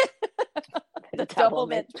 The Double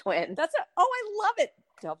Mint twins. I love it.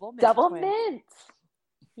 Double mint.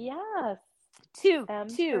 Yes. Two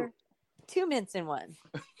mints in one.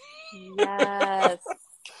 Yes.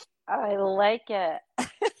 I like it.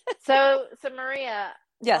 So Maria,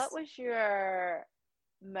 yes. What was your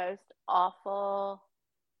most awful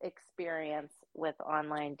experience with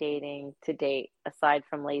online dating to date, aside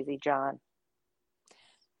from Lazy John?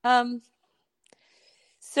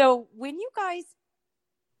 So when you guys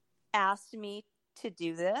asked me to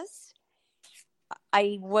do this,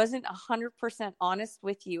 I wasn't 100% honest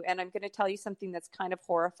with you, and I'm going to tell you something that's kind of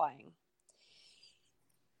horrifying.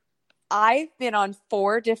 I've been on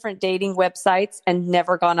 4 different dating websites and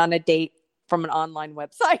never gone on a date from an online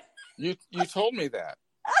website. You told me that,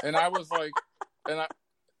 and I was like, and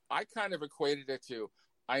I kind of equated it to,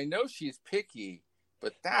 I know she's picky,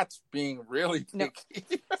 but that's being really picky.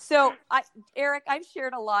 No. So, Eric, I've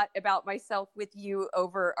shared a lot about myself with you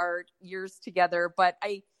over our years together, but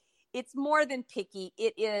it's more than picky.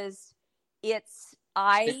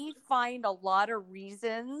 I find a lot of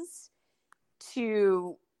reasons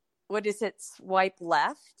to, swipe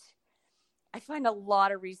left. I find a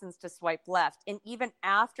lot of reasons to swipe left. And even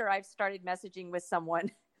after I've started messaging with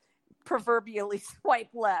someone, proverbially swipe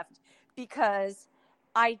left, because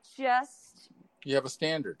I just... You have a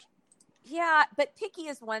standard. Yeah, but picky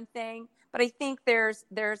is one thing, but I think there's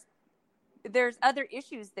other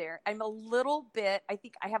issues there. I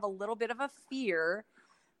think I have a little bit of a fear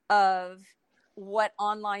of what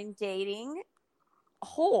online dating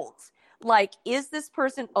holds. Like, is this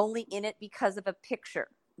person only in it because of a picture?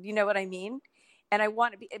 You know what I mean? And I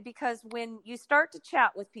want to be, because when you start to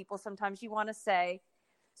chat with people, sometimes you want to say,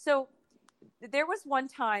 so there was one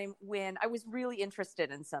time when I was really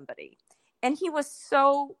interested in somebody, and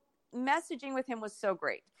messaging with him was so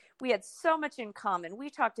great. We had so much in common. We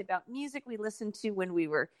talked about music we listened to when we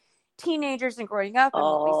were teenagers and growing up, and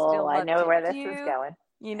what we still love I know to where this do. is going.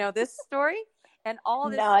 You know this story and all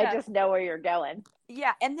this No, stuff. I just know where you're going.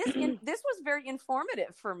 Yeah, and this was very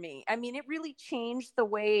informative for me. I mean, it really changed the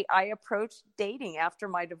way I approached dating after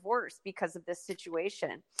my divorce because of this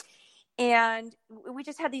situation. And we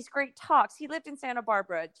just had these great talks. He lived in Santa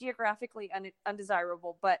Barbara, geographically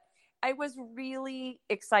undesirable, but I was really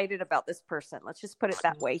excited about this person. Let's just put it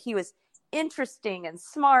that way. He was interesting and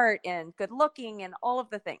smart and good looking and all of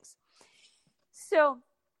the things. So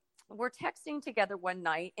we're texting together one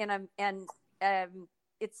night, and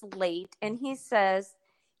it's late, and he says,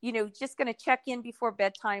 you know, just going to check in before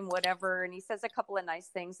bedtime, whatever. And he says a couple of nice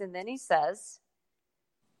things, and then he says,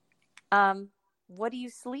 what do you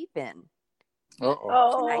sleep in?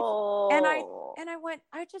 Oh. And I went,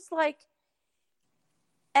 I just like,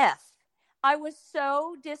 F. I was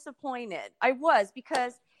so disappointed. I was,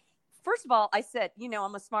 because first of all, I said, you know,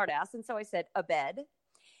 I'm a smart ass. And so I said a bed.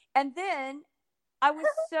 And then I was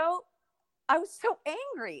so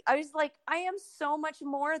angry. I was like, I am so much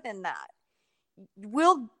more than that.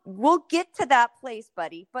 We'll get to that place,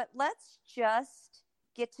 buddy, but let's just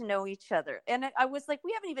get to know each other. And I was like,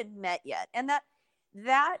 we haven't even met yet. And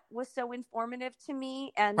that was so informative to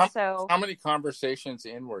me. And how many conversations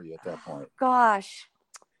in were you at that point? Gosh,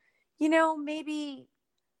 you know, maybe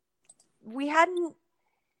we hadn't,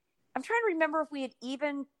 I'm trying to remember if we had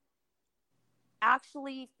even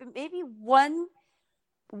actually, maybe one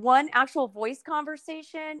actual voice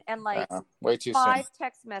conversation and like way too 5 soon.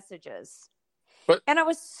 text messages. And I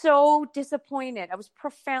was so disappointed. I was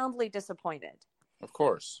profoundly disappointed. Of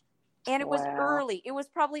course. And it was early. It was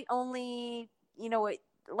probably only, you know,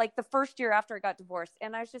 like the first year after I got divorced.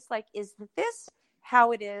 And I was just like, is this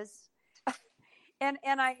how it is? and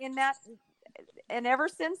ever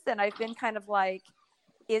since then, I've been kind of like,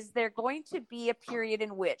 is there going to be a period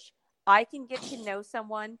in which I can get to know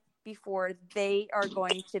someone before they are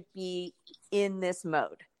going to be in this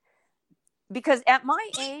mode? Because at my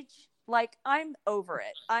age, like, I'm over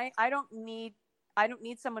it. I don't need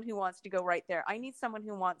someone who wants to go right there. I need someone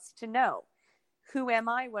who wants to know, who am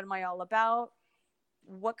I? What am I all about?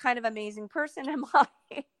 What kind of amazing person am I?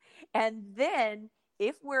 And then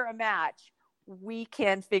if we're a match, we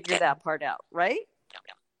can figure that part out, right?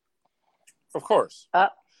 Of course.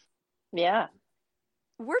 Yeah.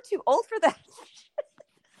 We're too old for that.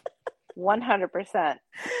 100%.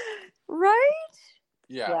 Right?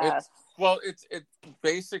 Yeah. Yes. It's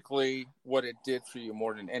basically what it did for you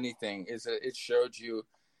more than anything is that it showed you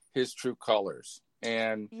his true colors.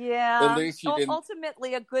 And at least you didn't.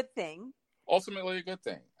 Ultimately a good thing. Ultimately a good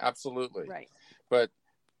thing. Absolutely. Right. But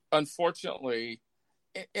unfortunately,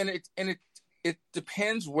 and it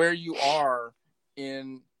depends where you are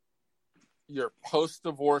in your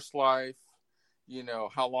post-divorce life, you know,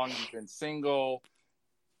 how long you've been single.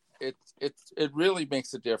 It really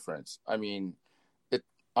makes a difference. I mean,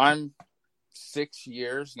 I'm 6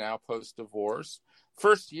 years now post-divorce.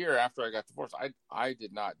 First year after I got divorced, I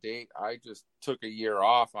did not date. I just took a year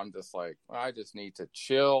off. I'm just like, I just need to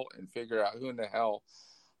chill and figure out who in the hell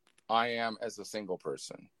I am as a single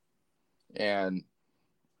person.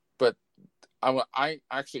 But I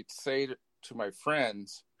actually say to my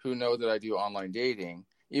friends who know that I do online dating,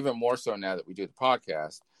 even more so now that we do the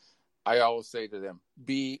podcast, I always say to them,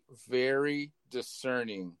 be very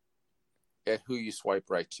discerning at who you swipe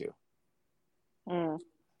right to.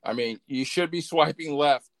 I mean, you should be swiping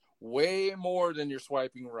left way more than you're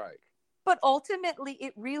swiping right. But ultimately,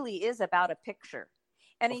 it really is about a picture.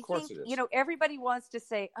 And I think, you know, everybody wants to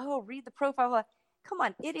say, oh, read the profile. Come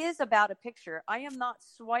on, it is about a picture. I am not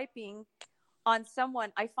swiping on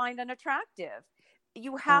someone I find unattractive.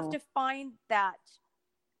 You have to find that,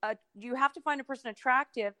 you have to find a person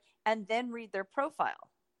attractive and then read their profile.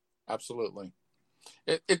 Absolutely.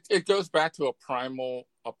 It goes back to our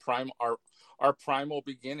primal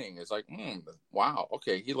beginning is like, wow,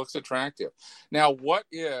 okay, he looks attractive. Now, what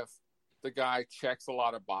if the guy checks a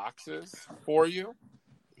lot of boxes for you.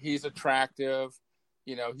 He's attractive,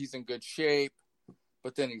 he's in good shape,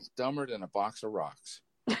 but then he's dumber than a box of rocks.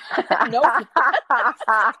 Nope.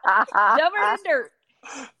 Dumber than dirt.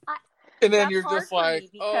 And then you're just like,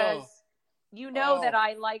 because that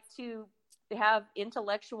I like to have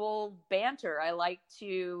intellectual banter. I like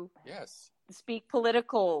to speak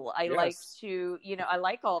political. I like to, I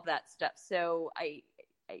like all of that stuff. So I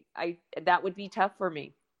that would be tough for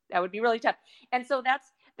me. That would be really tough. And so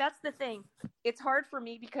that's the thing. It's hard for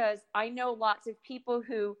me because I know lots of people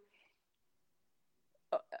who,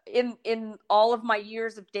 in all of my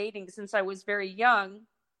years of dating since I was very young,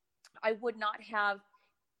 I would not have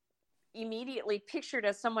immediately pictured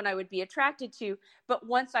as someone I would be attracted to. But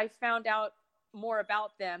once I found out more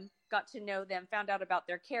about them, got to know them, found out about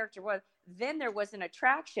their character, then there was an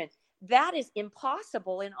attraction. That is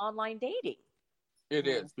impossible in online dating. It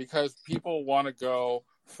is, because people want to go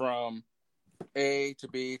from A to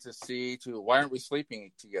B to C to why aren't we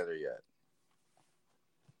sleeping together yet?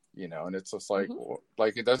 And it's just like,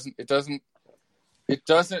 like it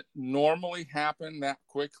doesn't normally happen that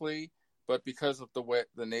quickly, but because of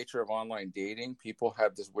the nature of online dating, people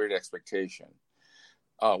have this weird expectation.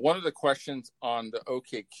 One of the questions on the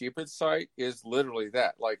OkCupid site is literally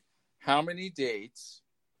that, like, how many dates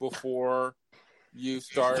before you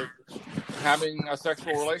start having a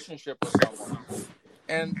sexual relationship with someone?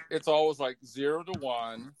 And it's always like 0 to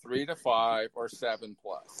 1, 3 to 5, or 7+.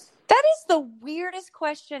 That is the weirdest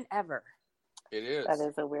question ever. It is. That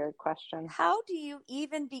is a weird question. How do you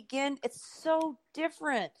even begin? It's so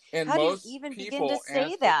different. And how do you even begin to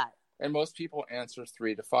say that? And most people answer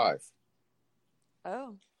 3 to 5.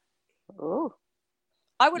 Oh.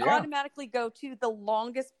 I would automatically go to the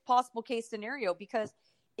longest possible case scenario because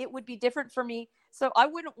it would be different for me. So I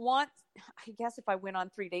wouldn't want, I guess if I went on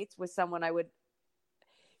 3 dates with someone, I would,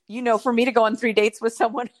 for me to go on 3 dates with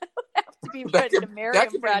someone, I would have to be ready to marry that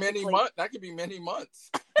him could practically. Be many months. That could be many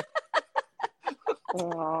months.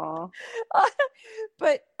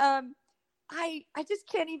 But I just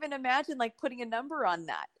can't even imagine like putting a number on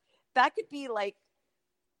that. That could be like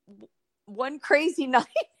one crazy night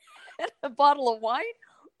and a bottle of wine,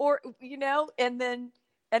 or and then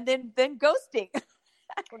ghosting.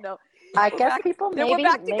 I don't know. I guess people maybe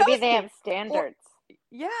they have standards.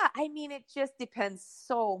 I mean, it just depends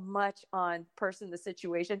so much on person, the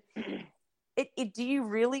situation. Do you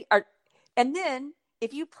really are? And then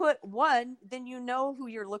if you put one, then you know who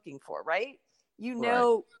you're looking for, right? You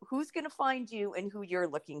know who's going to find you and who you're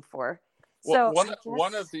looking for. Well, so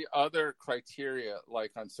one of the other criteria,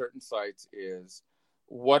 like on certain sites, is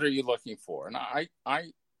what are you looking for? And I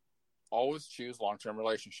always choose long-term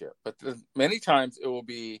relationship, but many times it will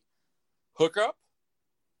be hookup,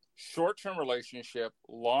 short-term relationship,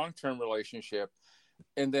 long-term relationship,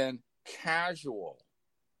 and then casual.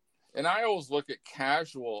 And I always look at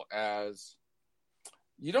casual as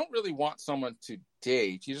you don't really want someone to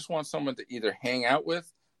date. You just want someone to either hang out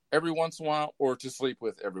with every once in a while or to sleep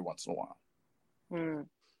with every once in a while.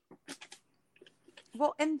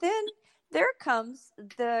 Well, and then there comes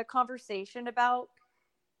the conversation about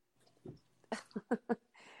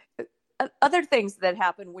other things that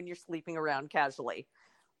happen when you're sleeping around casually.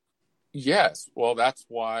 Yes. Well, that's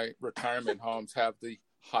why retirement homes have the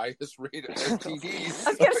highest rate of STDs. I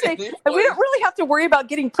was going to say, we don't really have to worry about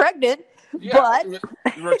getting pregnant, but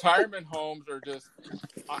retirement homes are just,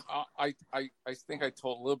 I think I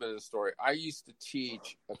told a little bit of the story. I used to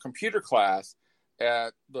teach a computer class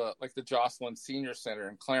at the Jocelyn Senior Center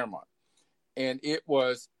in Claremont. And it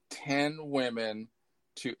was 10 women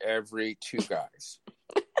to every 2 guys.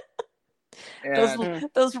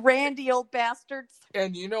 Those randy old bastards.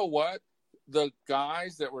 And you know what? The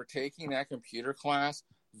guys that were taking that computer class,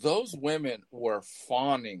 those women were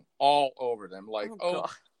fawning all over them. Like,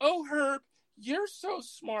 oh, Herb, you're so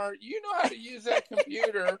smart. You know how to use that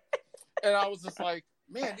computer. And I was just like,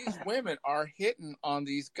 man, these women are hitting on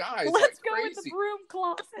these guys. Let's like go crazy. with the broom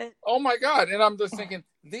closet. Oh my God. And I'm just thinking,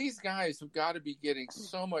 these guys have got to be getting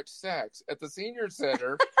so much sex at the senior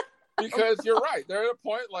center because you're right. They're at a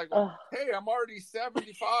point like, hey, I'm already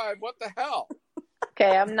 75. What the hell?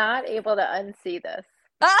 Okay, I'm not able to unsee this.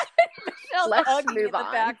 Let's move in the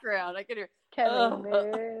background. I can hear. Can we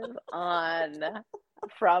move on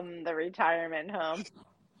from the retirement home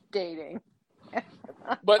dating?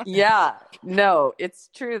 But no, it's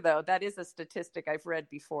true though. That is a statistic I've read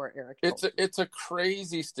before, Eric. It's a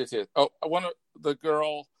crazy statistic. Oh, one of the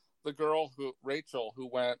girl Rachel who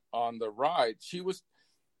went on the ride,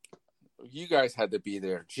 you guys had to be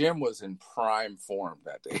there. Jim was in prime form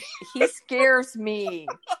that day. He scares me.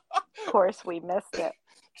 Of course, we missed it.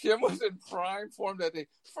 Jim was in prime form that day.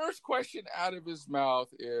 First question out of his mouth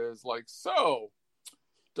is like, so,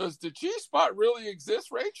 does the G-spot really exist,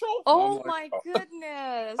 Rachel? Oh, my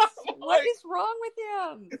goodness. What is wrong with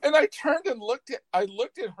him? And I turned and looked at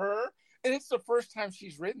her, and it's the first time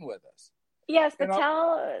she's ridden with us. Yes, but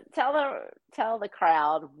tell the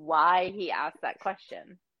crowd why he asked that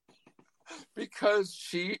question. Because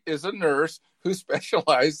she is a nurse who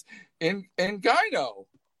specialized in gyno.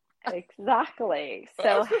 Exactly.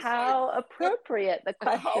 So how appropriate the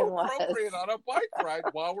question was. How appropriate on a bike ride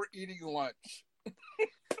while we're eating lunch.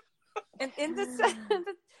 And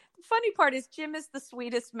the funny part is Jim is the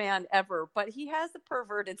sweetest man ever, but he has a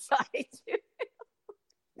perverted side too.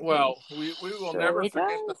 Well, we will never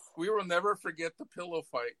forget the pillow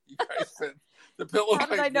fight. You guys said the pillow fight.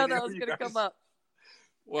 How did I know that was going to come up?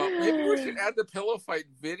 Well, maybe we should add the pillow fight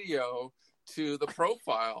video to the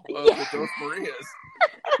profile of the Dos Marias.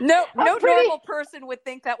 No normal person would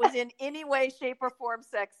think that was in any way, shape, or form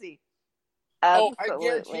sexy. Absolutely I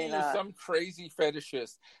guarantee you some crazy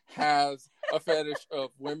fetishist has a fetish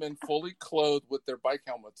of women fully clothed with their bike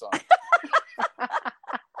helmets on.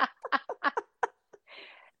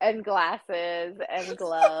 And glasses and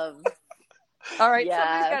gloves. All right,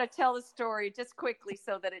 somebody's got to tell the story just quickly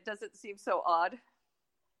so that it doesn't seem so odd.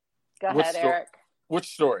 Go ahead, Eric. Which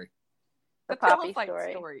story? The pillow fight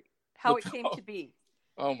story. How it came to be.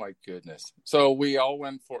 Oh my goodness. So we all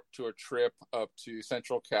went to a trip up to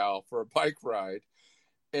Central Cal for a bike ride.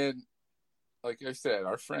 And like I said,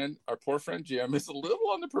 our poor friend Jim is a little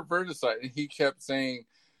on the perverted side. And he kept saying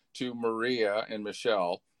to Maria and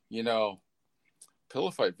Michelle,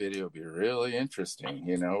 pillow fight video would be really interesting,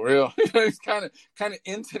 he's kind of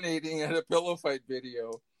intonating at a pillow fight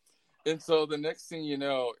video. And so the next thing you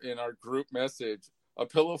know, in our group message, a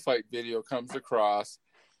pillow fight video comes across,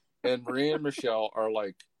 and Maria and Michelle are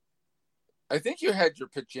like, I think you had your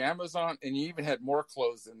pajamas on, and you even had more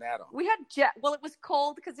clothes than that on. We had well, it was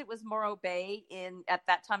cold because it was Morro Bay at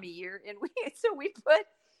that time of year, and we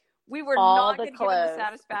were not going to give them the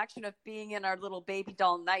satisfaction of being in our little baby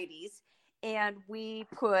doll 90s. And we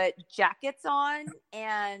put jackets on,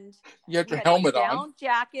 and you had your helmet on. Down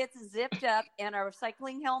jackets, zipped up, and our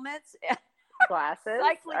cycling helmets, glasses,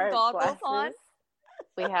 cycling goggles on.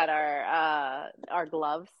 We had our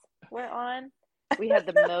gloves were on. We had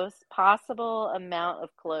the most possible amount of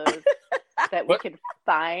clothes that we could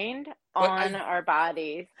find on our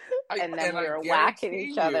bodies, and then we were whacking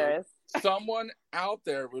each other. Someone out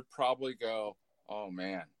there would probably go, "Oh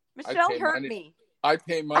man, Michelle hurt me. I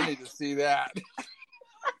pay money to see that."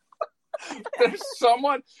 There's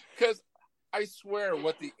someone, because I swear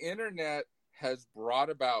what the internet has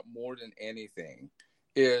brought about more than anything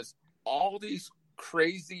is all these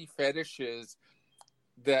crazy fetishes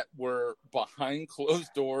that were behind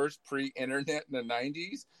closed doors pre-internet in the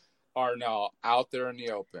 90s are now out there in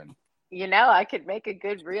the open. I could make a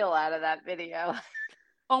good reel out of that video.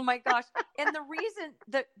 Oh my gosh. And the reason,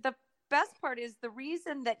 the best part is the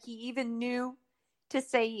reason that he even knew to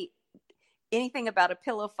say anything about a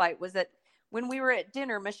pillow fight was that when we were at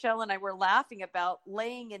dinner, Michelle and I were laughing about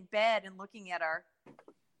laying in bed and looking at our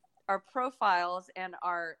profiles and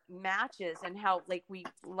our matches, and how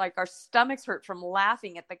our stomachs hurt from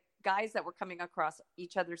laughing at the guys that were coming across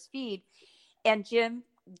each other's feed. And Jim,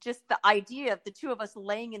 just the idea of the two of us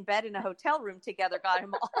laying in bed in a hotel room together got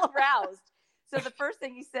him all aroused. So the first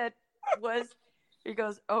thing he said was, he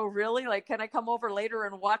goes, "Oh, really? Like, can I come over later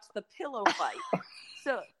and watch the pillow fight?"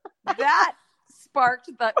 So that sparked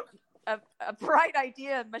a bright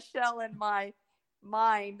idea in Michelle and my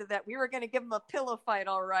mind that we were going to give him a pillow fight,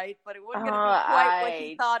 all right, but it wasn't going to be quite what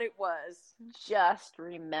he thought it was. Just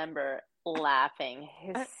remember laughing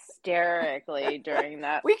hysterically during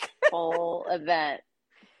that whole event,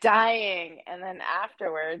 dying, and then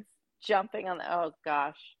afterwards jumping on oh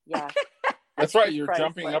gosh, yeah. That's right. You're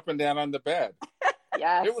jumping up and down on the bed.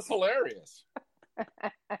 Yes. It was hilarious.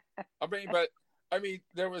 I mean,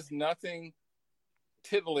 there was nothing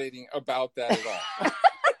titillating about that at all.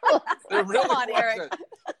 There really wasn't. Eric.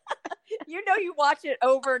 You watch it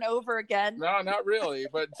over and over again. No, not really.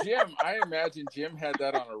 But I imagine Jim had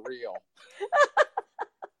that on a reel.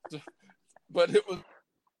 But it was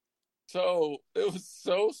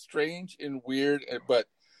so strange and weird. But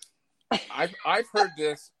I've heard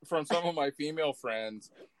this from some of my female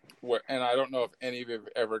friends, and I don't know if any of you have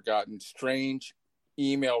ever gotten strange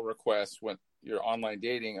email requests when you're online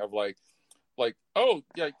dating of like, oh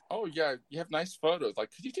yeah, you have nice photos.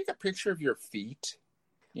 Like, could you take a picture of your feet?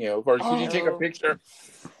 Or could you take a picture?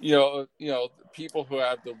 People who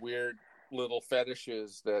have the weird little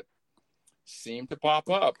fetishes that seem to pop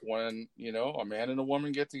up when a man and a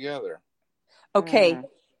woman get together. Okay,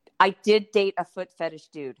 I did date a foot fetish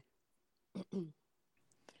dude.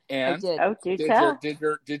 And I did. Oh,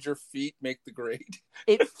 did your feet make the grade?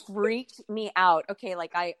 It freaked me out. Okay,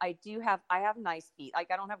 like I have nice feet.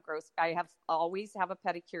 Like I don't have gross. Always have a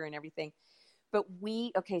pedicure and everything. But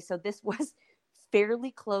so this was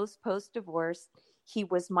fairly close post-divorce. He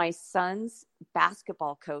was my son's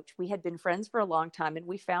basketball coach. We had been friends for a long time, and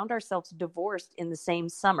we found ourselves divorced in the same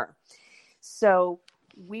summer. So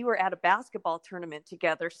we were at a basketball tournament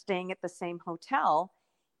together, staying at the same hotel,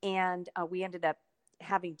 and we ended up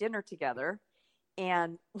having dinner together.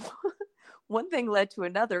 And one thing led to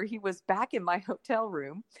another. He was back in my hotel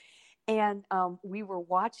room, and we were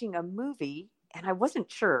watching a movie, and I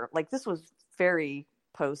wasn't sure. Like, this was very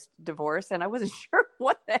post-divorce, and I wasn't sure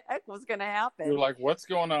what the heck was going to happen. You're like, what's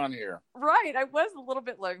going on here? Right. I was a little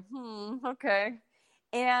bit like, okay.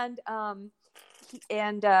 And all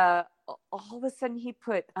of a sudden he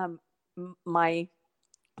put the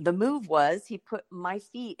move was he put my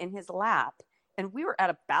feet in his lap, and we were at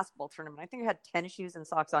a basketball tournament. I think I had tennis shoes and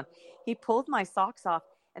socks on. He pulled my socks off,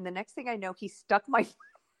 and the next thing I know, he stuck my big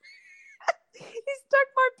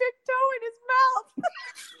toe in his mouth.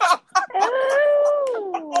 I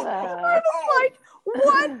was like,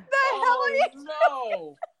 what the hell are you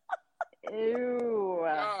doing? Ew.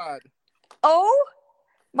 God. Oh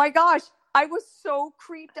my gosh. I was so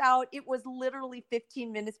creeped out. It was literally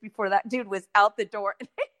 15 minutes before that dude was out the door, and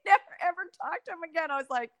I never ever talked to him again. I was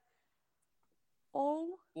like,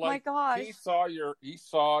 oh my gosh. He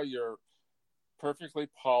saw your perfectly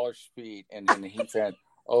polished feet, and then he said,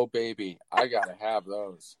 oh baby, I gotta have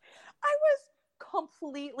those. I was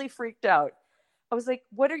completely freaked out. I was like,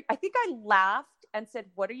 I think I laughed and said,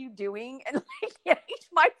 what are you doing? And like yanked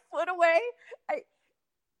my foot away.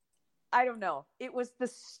 I don't know. It was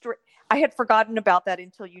I had forgotten about that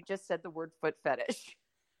until you just said the word foot fetish.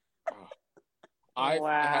 I've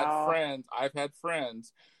had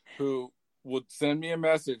friends who would send me a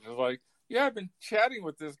message like, yeah, I've been chatting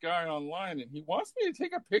with this guy online, and he wants me to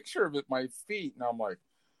take a picture of my feet. And I'm like,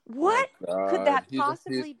 what could that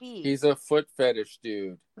possibly be? He's a foot fetish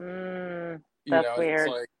dude. That's weird. It's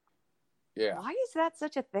like, yeah. Why is that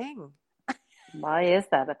such a thing? Why is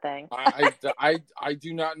that a thing? I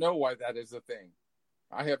do not know why that is a thing.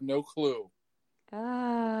 I have no clue.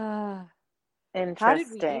 Interesting. How did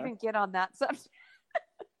we even get on that subject?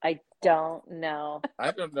 I don't know.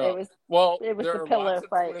 It was the pillow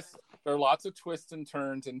fight. There are lots of twists and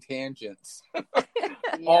turns and tangents.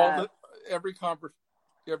 Yeah. Every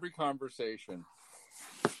conversation.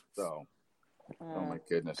 So, oh my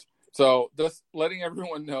goodness. So, just letting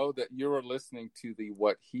everyone know that you are listening to the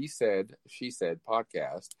What He Said, She Said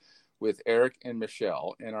podcast with Eric and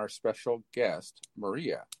Michelle and our special guest,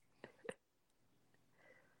 Maria.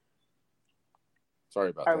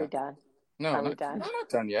 Sorry about that. Are we done? No, Are we done? We're not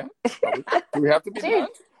done yet. Do we have to be done?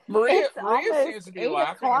 Maria seems to be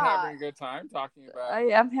laughing and having a good time talking about. I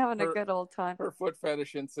am having a good old time. Her foot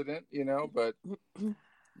fetish incident, but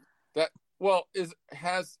is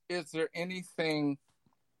there anything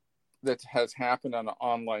that has happened on an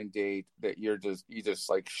online date that you just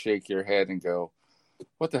like shake your head and go,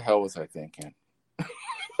 what the hell was I thinking?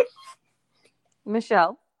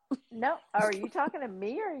 Michelle? No, are you talking to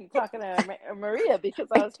me or are you talking to Maria? Because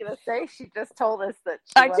I was going to say she just told us that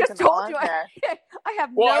she wasn't just told you there. I have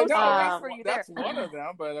no stories for you that's there. That's one of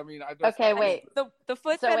them, but I mean, wait. The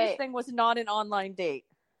foot fetish thing was not an online date.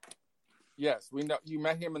 Yes, we know you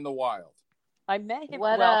met him in the wild. I met him.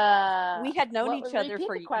 We had known each other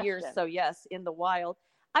for years, so yes, in the wild.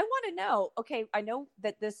 I want to know. Okay, I know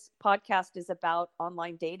that this podcast is about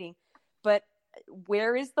online dating, but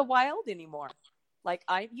where is the wild anymore? Like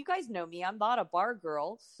you guys know me. I'm not a bar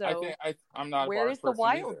girl, so I'm not. Where is the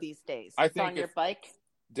wild either. These days? I think on your bike,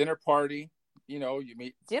 dinner party. You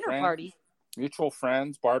meet party, mutual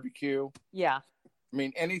friends, barbecue. Yeah. I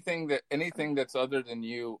mean anything that's other than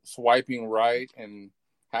you swiping right and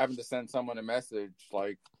having to send someone a message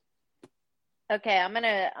like. Okay, I'm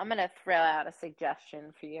gonna throw out a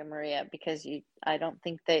suggestion for you, Maria, because I don't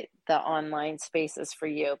think that the online space is for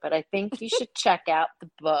you, but I think you should check out the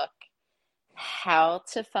book, How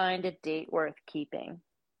to Find a Date Worth Keeping.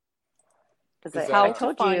 How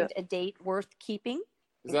to Find a Date Worth Keeping?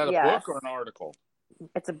 Is that a book or an article?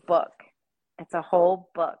 It's a book. It's a whole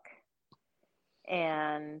book.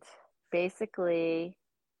 And basically,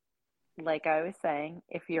 like I was saying,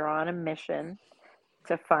 if you're on a mission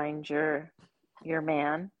to find your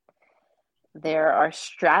man, there are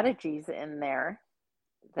strategies in there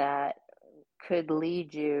that could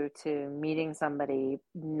lead you to meeting somebody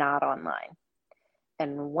not online.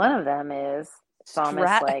 And one of them is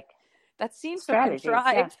almost like that seems so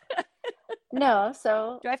contrived. No,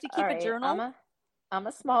 so Do I have to all keep a right, journal? I'm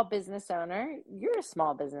a small business owner. You're a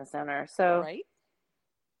small business owner. So Right.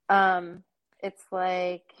 um it's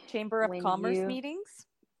like Chamber of when Commerce you meetings?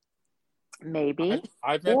 maybe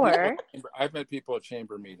I've met people. or I've met people at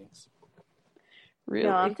chamber meetings. no,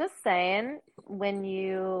 I'm Really? just saying when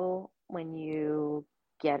you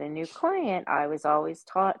get a new client, I was always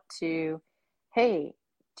taught to, hey,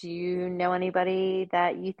 do you know anybody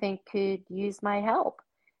that you think could use my help?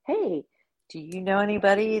 Hey, do you know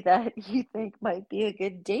anybody that you think might be a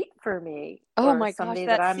good date for me Oh or my gosh, somebody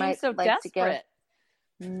that that I seems might so like to go? desperate.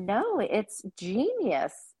 No, it's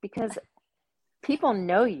genius because people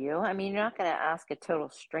know you. I mean, you're not going to ask a total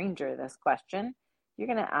stranger this question. You're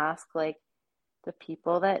going to ask like the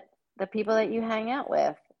people that you hang out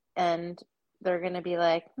with, and they're going to be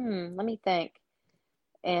like, let me think,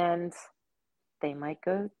 and they might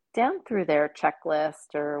go down through their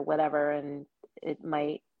checklist or whatever, and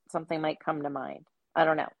something might come to mind. I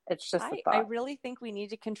don't know. It's just a I thought. really think we need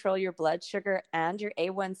to control your blood sugar and your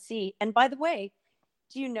A1C. And by the way,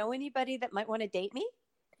 do you know anybody that might want to date me?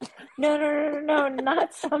 No, no, no, no, no,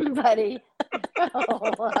 not somebody.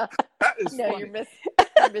 No, That is no, funny.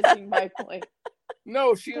 you're missing my point.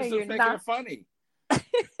 No, she No, was you're just making not. it funny.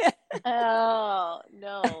 Oh,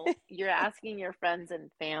 no. You're asking your friends and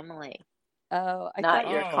family, Oh, I not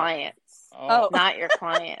thought your Oh, clients. oh, Not your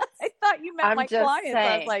clients. I thought you meant I'm my just clients. I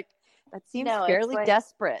was saying. like, that seems No, it's fairly like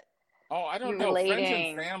desperate. oh, I don't you know. Friends and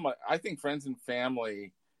relating. family. I think friends and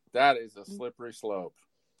family. That is a slippery slope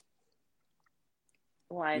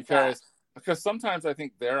Why is that? because sometimes I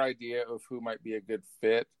think their idea of who might be a good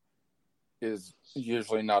fit is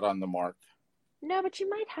usually not on the mark. No, but you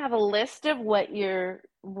might have a list of what you're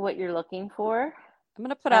looking for. I'm going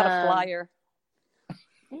to put out a Um, flyer.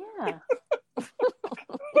 yeah.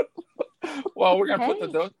 Well, Hey, we're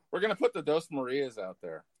gonna put the Dos Marias out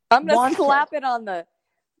there. I'm going to wanted. slap it on the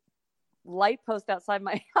light post outside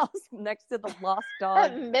my house next to the lost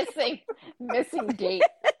dog. Missing date.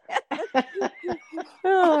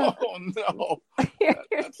 Oh no,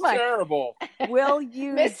 that's terrible. Will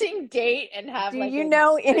you? Missing date and have Do like you a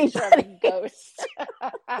know picture of a anybody? ghost.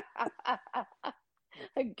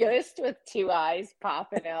 A ghost with two eyes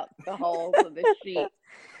popping out the holes of the sheet.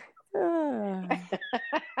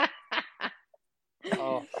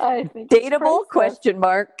 Oh, I think it's Dateable? priceless. Question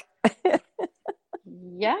mark.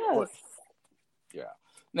 Yes. what? Yeah.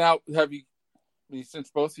 Now, since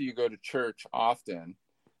both of you go to church often,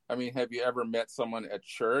 I mean, have you ever met someone at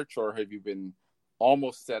church, or have you been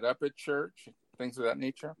almost set up at church? Things of that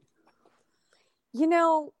nature. You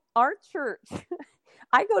know, our church,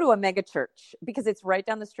 I go to a mega church because it's right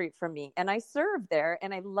down the street from me, and I serve there,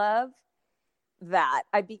 and I love that.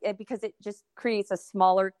 Because it just creates a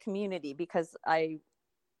smaller community because I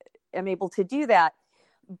am able to do that.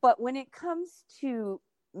 But when it comes to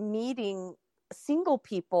meeting single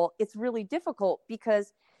people, it's really difficult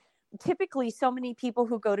because typically so many people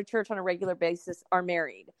who go to church on a regular basis are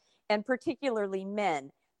married, and particularly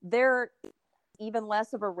men. They're even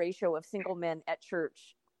less of a ratio of single men at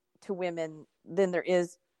church to women than there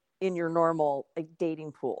is in your normal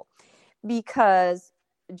dating pool, because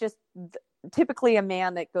just typically a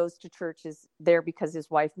man that goes to church is there because his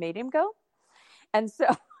wife made him go, and so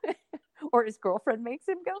or his girlfriend makes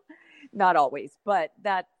him go. Not always, but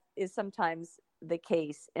that is sometimes the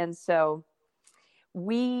case. And so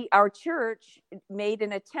our church made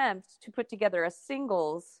an attempt to put together a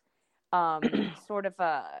singles sort of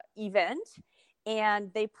a event,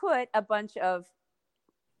 and they put a bunch of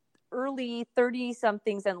early 30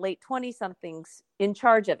 somethings and late 20 somethings in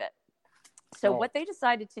charge of it. So what they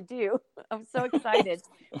decided to do, I'm so excited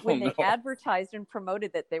when they advertised and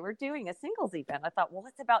promoted that they were doing a singles event. I thought, well,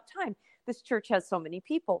 it's about time. This church has so many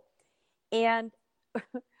people. And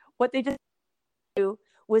what they just do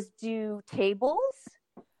was do tables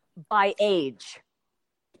by age.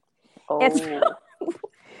 Oh.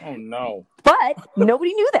 Oh no. But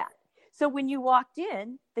nobody knew that. So when you walked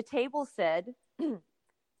in, the table said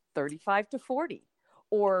 35 to 40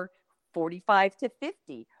 or 45 to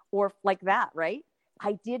 50 or like that, right?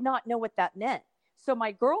 I did not know what that meant. So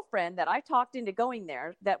my girlfriend that I talked into going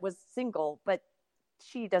there, that was single, but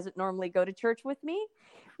she doesn't normally go to church with me,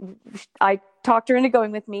 I talked her into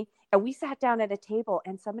going with me, and we sat down at a table,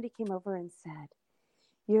 and somebody came over and said,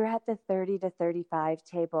 "You're at the 30 to 35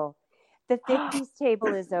 table. The 50s table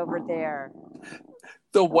is over there."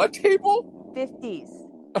 The what table? 50s.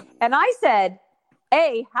 And I said,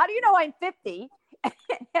 A, how do you know I'm 50?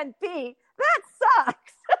 And B, that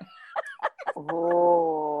sucks.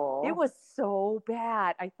 Oh. It was so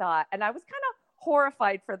bad, I thought. And I was kind of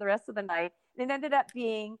horrified for the rest of the night. It ended up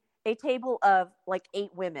being a table of like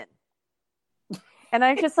 8 women. And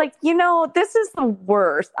I'm just like, this is the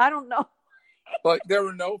worst. I don't know. Like there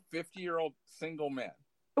were no 50-year-old single men.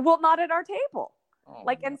 Well, not at our table. Oh,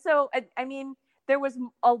 and so, I mean, there was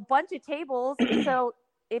a bunch of tables. So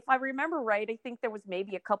if I remember right, I think there was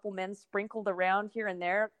maybe a couple men sprinkled around here and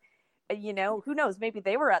there. Who knows? Maybe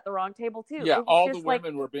they were at the wrong table too. Yeah, all the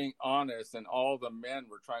women were being honest, and all the men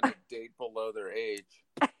were trying to date below their age.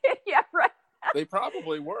 Yeah, right. They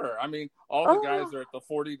probably were. I mean, all the guys are at the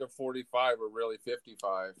 40 to 45 are really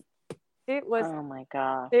 55. It was, oh my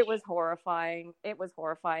gosh. It was horrifying. It was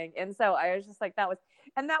horrifying. And so I was just like, that was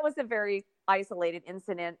a very isolated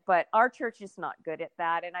incident, but our church is not good at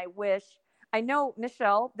that. And I know,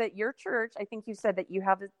 Michelle, that your church, I think you said that you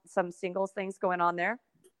have some singles things going on there.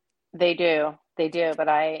 They do. But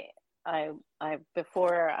I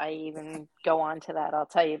before I even go on to that, I'll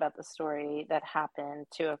tell you about the story that happened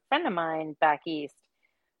to a friend of mine back east.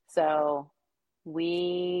 So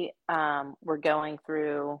we were going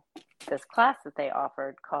through this class that they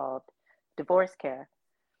offered called divorce care.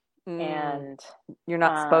 And you're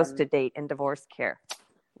not supposed to date in divorce care.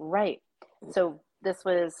 Right. So this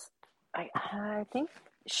was, I think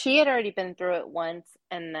she had already been through it once,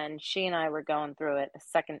 and then she and I were going through it a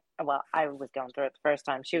second. Well, I was going through it the first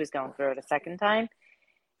time. She was going through it a second time.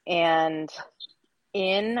 And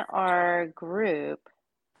in our group,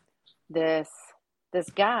 this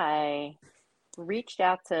guy reached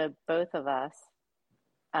out to both of us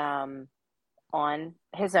on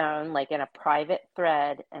his own, like in a private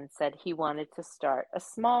thread, and said he wanted to start a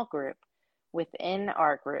small group within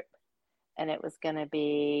our group. And it was going to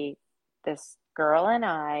be this girl and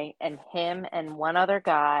I and him and one other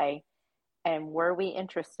guy, and were we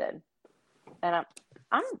interested? And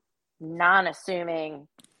I'm non-assuming,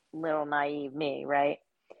 little naive me, right?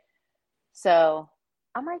 So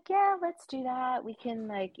I'm like, yeah, let's do that. We can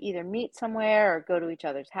like either meet somewhere or go to each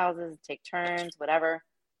other's houses, take turns, whatever.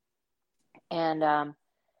 And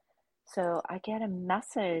so I get a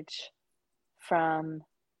message from,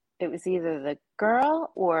 it was either the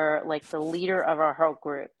girl or like the leader of our whole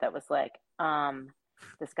group that was like,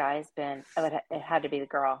 this guy's been, it had to be the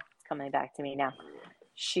girl. It's coming back to me now.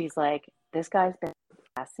 She's like, this guy's been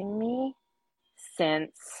harassing me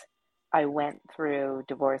since I went through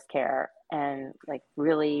divorce care, and like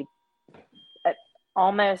really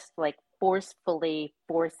almost like forcefully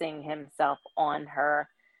forcing himself on her,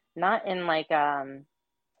 not in like a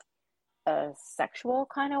sexual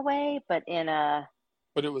kind of way, but in a...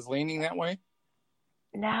 But it was leaning that way?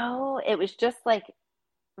 No, it was just like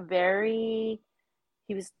he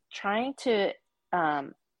was trying to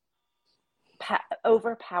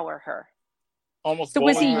overpower her. Almost. So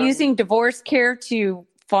was he using divorce care to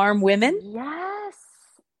farm women? Yes,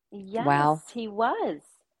 wow. He was.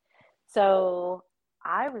 So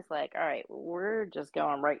I was like, all right, we're just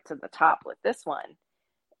going right to the top with this one.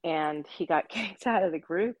 And he got kicked out of the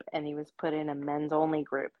group, and he was put in a men's only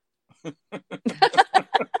group.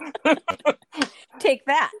 Take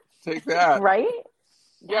that. Right?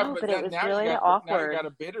 Yeah, no, but it was now really awkward. Now you awkward. got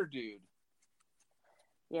a bitter dude.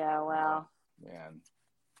 Yeah, well. Oh, man.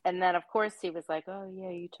 And then, of course, he was like, oh, yeah,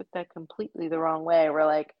 you took that completely the wrong way. We're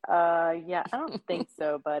like, yeah, I don't think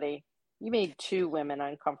so, buddy. You made two women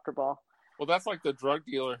uncomfortable. Well, that's like the drug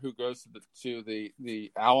dealer who goes to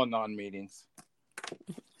the Al-Anon meetings.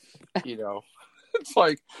 It's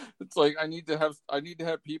like I need to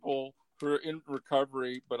have people who are in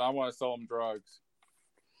recovery, but I want to sell them drugs.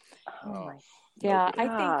 Oh my yeah, gosh. I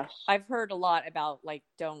think I've heard a lot about like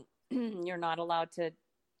you're not allowed to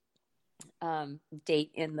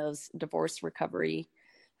date in those divorce recovery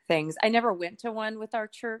things. I never went to one with our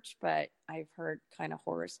church, but I've heard kind of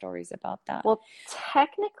horror stories about that. Well,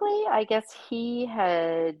 technically, I guess he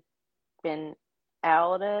had been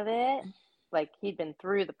out of it. Like he'd been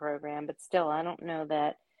through the program, but still, I don't know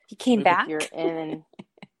that he came back.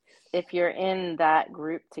 If you're in that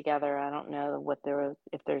group together, I don't know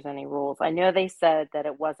if there's any rules. I know they said that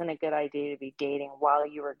it wasn't a good idea to be dating while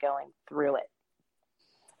you were going through it.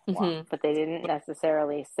 Mm-hmm. But they didn't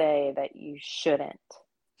necessarily say that you shouldn't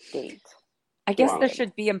date. I guess there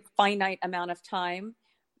should be a finite amount of time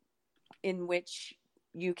in which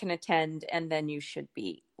you can attend, and then you should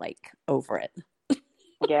be like over it.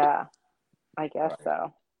 Yeah, I guess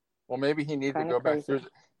so. Well, maybe he needed to go back through.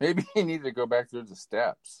 Maybe he needed to go back through the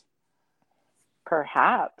steps.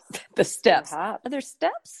 Perhaps the steps. Perhaps. Are there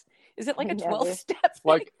steps? Is it like a 12-step?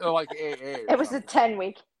 Like AA. It was a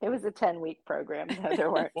 10-week. It was a 10-week program. No,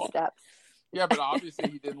 there weren't steps. Yeah, but obviously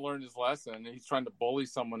he didn't learn his lesson. He's trying to bully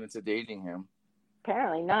someone into dating him.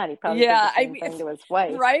 Apparently not. He probably did the same thing to his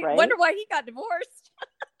wife. Right? Wonder why he got divorced.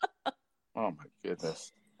 Oh my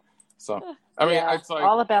goodness. So, I mean, Yeah, it's like,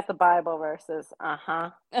 all about the Bible verses.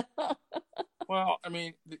 well, I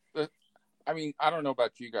mean, I don't know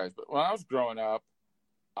about you guys, but when I was growing up,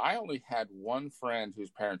 I only had one friend whose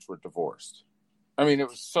parents were divorced. I mean, it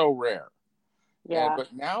was so rare. Yeah.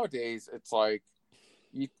 But nowadays, it's like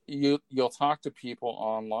you'll talk to people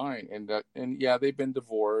online, and yeah, they've been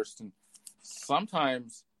divorced, and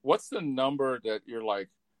sometimes, what's the number that you're like,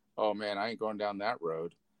 oh man, I ain't going down that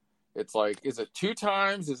road? It's like, is it 2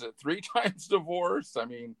 times? Is it 3 times divorce? I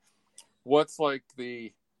mean, what's like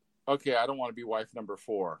okay, I don't want to be wife number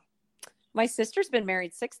 4. My sister's been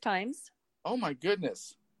married 6 times. Oh my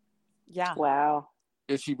goodness. Yeah. Wow.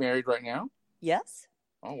 Is she married right now? Yes.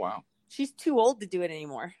 Oh wow. She's too old to do it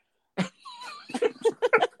anymore.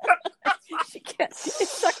 She can't. It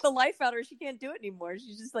sucked the life out of her. She can't do it anymore.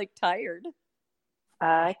 She's just like tired.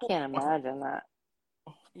 I can't imagine that.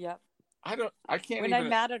 Yep. I can't When even. I'm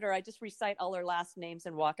mad at her, I just recite all her last names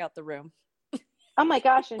and walk out the room. Oh my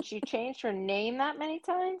gosh, and she changed her name that many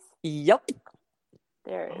times? Yep.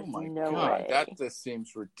 There is Oh my no God, way. that just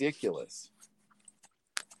seems ridiculous.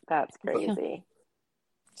 That's crazy.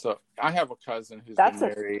 So I have a cousin who's been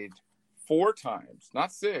married 4 times,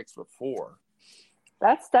 not 6, but 4.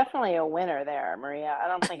 That's definitely a winner there, Maria. I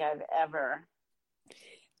don't think I've ever.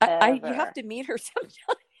 You have to meet her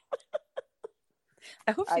sometime.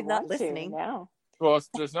 I hope she's not listening now. Well,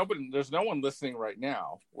 there's no one listening right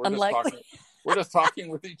now. Unlikely. We're just talking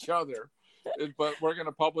with each other. But we're going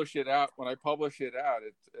to publish it out. When I publish it out,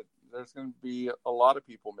 there's going to be a lot of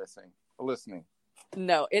people listening.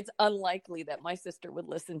 No, it's unlikely that my sister would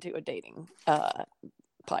listen to a dating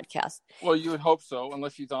podcast. Well, you would hope so,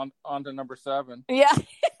 unless she's on to number 7. Yeah.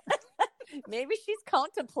 Maybe she's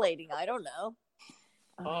contemplating. I don't know.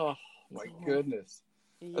 Oh, my goodness.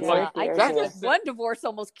 Yeah, one divorce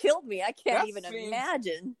almost killed me. I can't even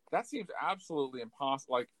imagine. That seems absolutely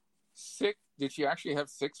impossible. Like, 6, did she actually have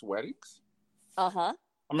 6 weddings? Uh-huh.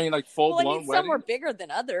 I mean, like full-blown weddings? Some were bigger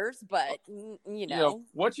than others, but, you know.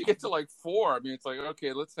 Once you get to like 4, I mean, it's like,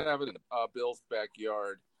 okay, let's have it in Bill's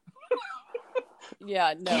backyard.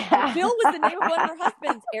 Yeah, no. Yeah. Bill was the name of one of her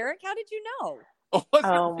husbands. Eric, how did you know?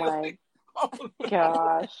 Oh my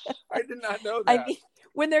gosh. I did not know that. I mean,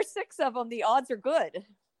 when there's 6 of them, the odds are good.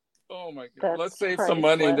 Oh my God. Let's save some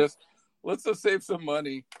money. Let's just save some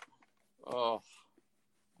money. Oh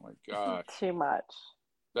my gosh. Too much.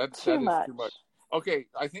 That is too much. Okay,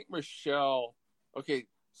 I think Michelle. Okay,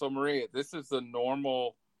 so Maria, this is the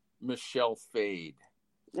normal Michelle fade.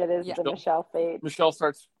 It is the Michelle fade. Michelle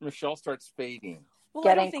starts fading. Well,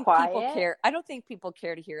 I don't think people care. I don't think people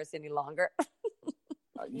care to hear us any longer.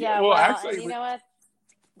 Well, actually, and you know what?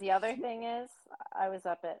 The other thing is, I was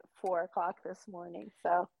up at 4:00 this morning.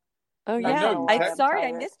 So. Oh yeah, I'm sorry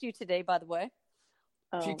I missed you today. By the way.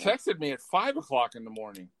 She texted me at 5:00 in the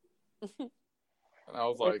morning. And I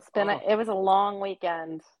was like, it was a long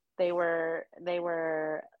weekend. They were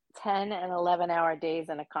 10 and 11-hour days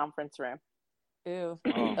in a conference room. Ew.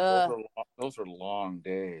 Those are long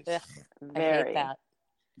days. Ugh, I hate that.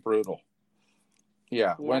 Brutal.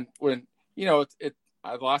 Yeah. When the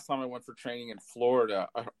last time I went for training in Florida,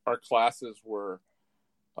 our classes were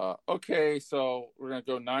okay, so we're gonna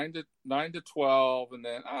go 9 to 12, and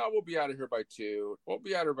then we'll be out of here by 2. We'll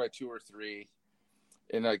be out of here by 2 or 3.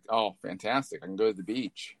 And like, oh, fantastic! I can go to the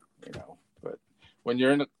beach, But when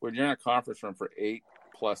you're in a conference room for 8+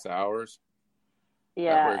 hours,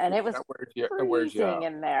 and it was freezing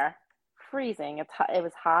in there. Freezing. It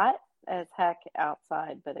was hot as heck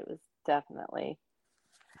outside, but it was definitely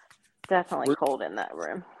cold in that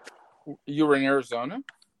room. You were in Arizona?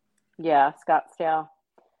 Yeah, Scottsdale,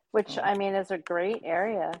 which I mean is a great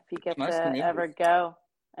area if you get to ever go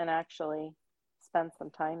and actually spend some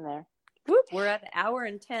time there. Whoop, we're at 1 hour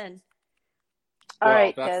and 10. All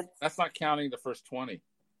right, kids. That's not counting the first 20.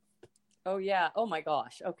 Oh, yeah. Oh, my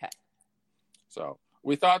gosh. Okay. So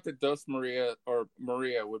we thought that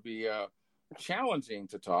Maria would be challenging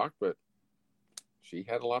to talk, but she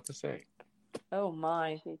had a lot to say. Oh,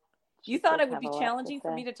 my. You thought it would be challenging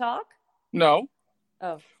for me to talk? No.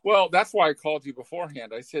 Oh. Well, that's why I called you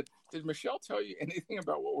beforehand. I said, did Michelle tell you anything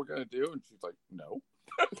about what we're going to do? And she's like, no.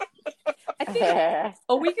 I think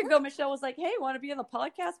a week ago, Michelle was like, hey, want to be on the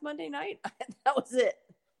podcast Monday night? That was it.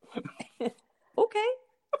 Okay.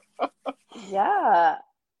 Yeah,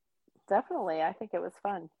 definitely. I think it was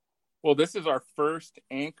fun. Well, this is our first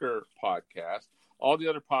Anchor podcast. All the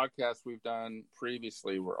other podcasts we've done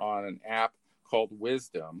previously were on an app called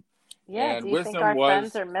Wisdom. Yeah, and do you think our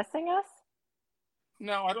friends are missing us?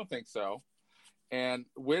 No, I don't think so. And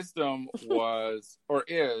Wisdom was, or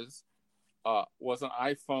is, was an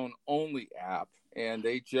iPhone only app, and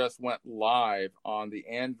they just went live on the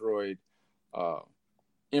Android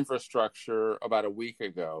infrastructure about a week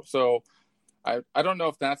ago. So I don't know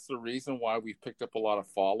if that's the reason why we've picked up a lot of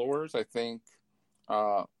followers. I think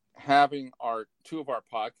having two of our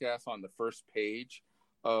podcasts on the first page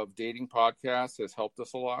of dating podcasts has helped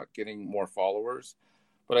us a lot, getting more followers.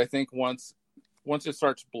 But I think once it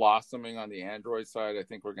starts blossoming on the Android side, I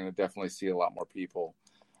think we're going to definitely see a lot more people.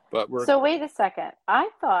 But So wait a second. I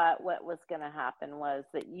thought what was going to happen was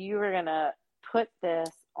that you were going to put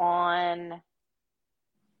this on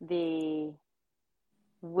the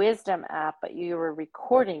Wisdom app, but you were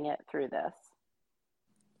recording it through this.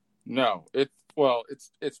 No, it's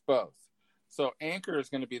both. So Anchor is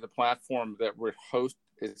going to be the platform that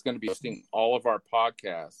is going to be hosting all of our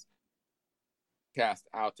podcasts cast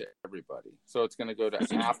out to everybody. So it's going to go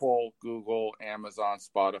to Apple, Google, Amazon,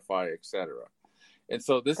 Spotify, etc. And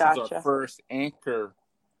so this is our first Anchor.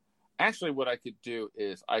 Actually, what I could do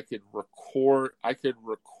is I could record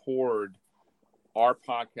our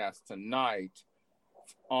podcast tonight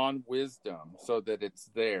on Wisdom so that it's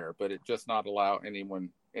there, but it just not allow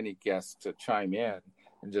any guests to chime in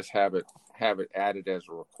and just have it added as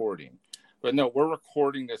a recording. But no, we're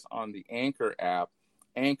recording this on the Anchor app.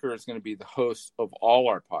 Anchor is going to be the host of all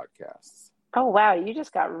our podcasts. Oh, wow. You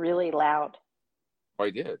just got really loud. Oh, I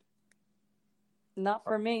did. Not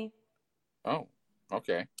for me. Oh,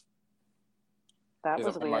 okay. That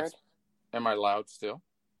was weird. Am I loud still?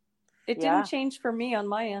 It didn't change for me on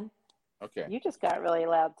my end. Okay. You just got really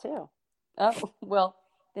loud too. Oh, well,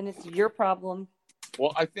 then it's your problem.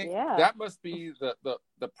 Well, I think that must be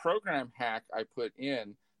the program hack I put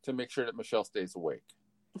in to make sure that Michelle stays awake.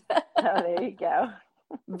 Oh, there you go.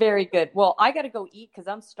 Very good. Well, I got to go eat because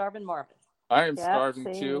I'm starving Marvin. I am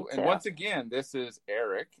starving too. And once again, this is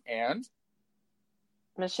Eric and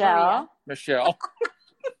Michelle.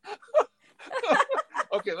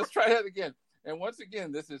 Okay, let's try that again. And once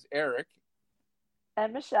again, this is Eric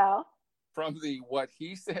and Michelle from the What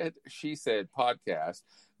He Said, She Said podcast.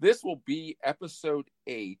 This will be episode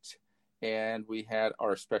 8, and we had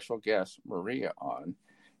our special guest, Maria, on,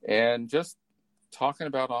 and just talking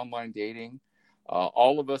about online dating.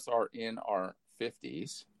 All of us are in our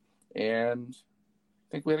 50s, and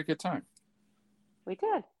I think we had a good time. We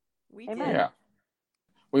did. We did. Yeah.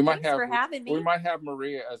 Thanks for having me. We might have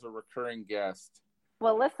Maria as a recurring guest.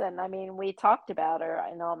 Well, listen, I mean, we talked about her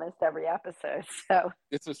in almost every episode, so.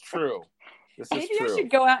 This is true. Maybe I should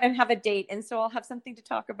go out and have a date, and so I'll have something to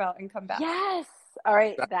talk about and come back. Yes. All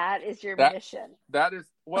right. That is your mission. That is,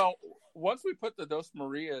 well, once we put the Dos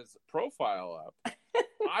Marias profile up,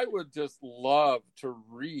 I would just love to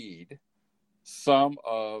read some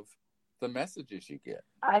of the messages you get.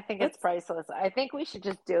 I think it's priceless. I think we should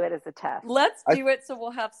just do it as a test. Let's do it so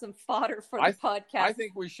we'll have some fodder for the podcast. I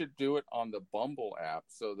think we should do it on the Bumble app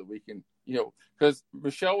so that we can, because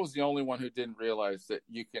Michelle was the only one who didn't realize that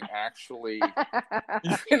you can actually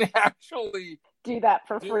do that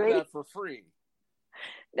for free.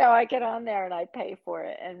 No, I get on there and I pay for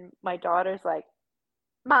it. And my daughter's like,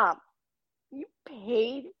 Mom, you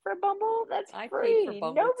paid for Bumble? That's free. I paid for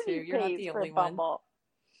Bumble Nobody too. You're not the only one. Bumble.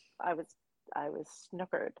 I was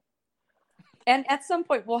snookered. And at some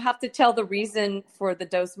point, we'll have to tell the reason for the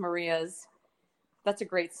Dos Marias. That's a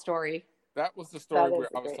great story. That was the story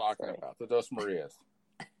I was talking about, the Dos Marias.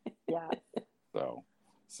 Yeah.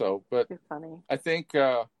 But it's funny. I think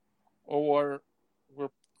we're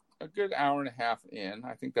a good hour and a half in.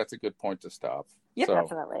 I think that's a good point to stop. Yeah,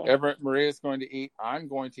 definitely. Maria's going to eat. I'm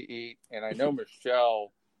going to eat. And I know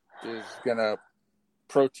Michelle is going to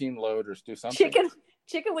protein load or do something.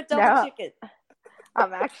 Chicken with double chicken.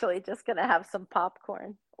 I'm actually just going to have some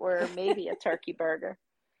popcorn or maybe a turkey burger.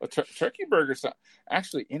 A turkey burger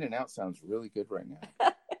actually In-N-Out sounds really good right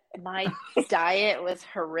now. My diet was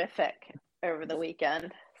horrific over the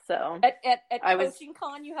weekend. So at Coaching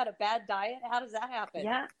Con, you had a bad diet? How does that happen?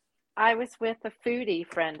 Yeah. I was with a foodie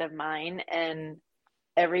friend of mine, and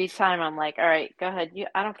every time I'm like, all right, go ahead.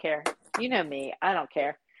 I don't care. You know me. I don't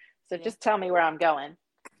care. So just tell me where I'm going.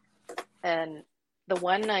 And the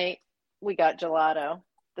one night we got gelato.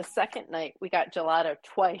 The second night we got gelato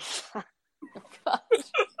twice. Oh,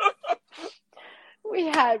 gosh. We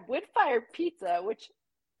had wood-fired pizza, which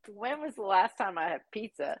when was the last time I had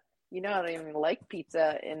pizza? I don't even like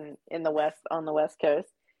pizza in the West, on the West Coast.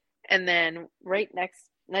 And then right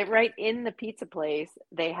in the pizza place,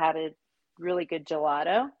 they had a really good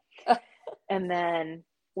gelato. And then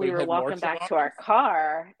we were walking back to our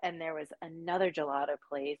car, and there was another gelato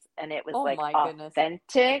place, and it was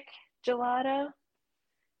authentic gelato.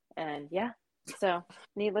 And so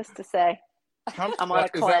needless to say, I'm on a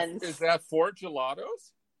cleanse. Is that 4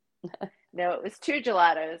 gelatos? No, it was 2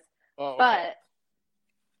 gelatos. Oh, okay. But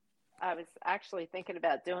I was actually thinking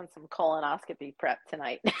about doing some colonoscopy prep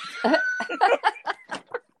tonight. Just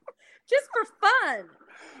for fun.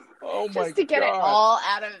 Oh my God. Just to get it all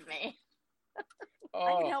out of me.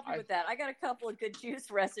 I can help you with that. I got a couple of good juice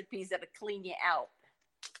recipes that'll clean you out.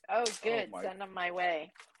 Oh, good. Send them my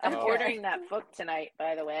way. I'm ordering that book tonight,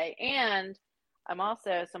 by the way. And I'm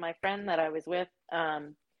also, so my friend that I was with,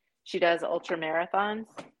 she does ultra marathons.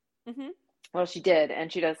 Mm-hmm. Well, she did,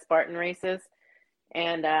 and she does Spartan races.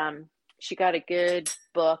 And she got a good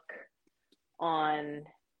book on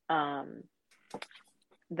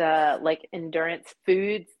the like endurance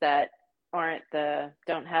foods that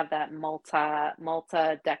don't have that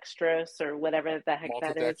maltodextrose or whatever the heck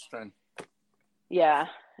that is. Maltodextrin. Yeah.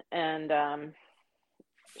 And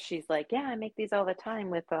she's like, yeah, I make these all the time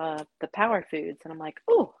with the power foods. And I'm like,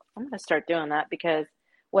 oh, I'm going to start doing that, because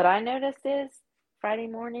what I noticed is Friday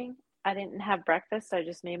morning, I didn't have breakfast. I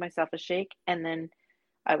just made myself a shake. And then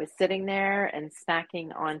I was sitting there and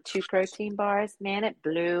snacking on 2 protein bars. Man, it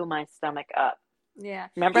blew my stomach up. Yeah.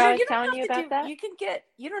 Remember I was telling you about that?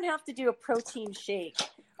 You don't have to do a protein shake.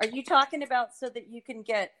 Are you talking about so that you can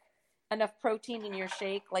get enough protein in your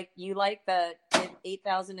shake, like you like the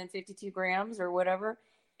 8,052 grams or whatever?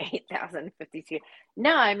 8,052.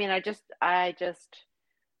 No, I mean, I just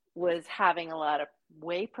was having a lot of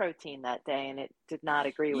whey protein that day, and it did not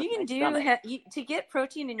agree with my stomach. To get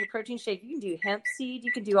protein in your protein shake, you can do hemp seed.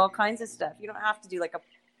 You can do all kinds of stuff. You don't have to do like a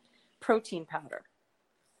protein powder.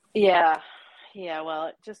 Yeah. Well,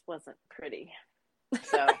 it just wasn't pretty.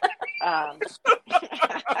 So,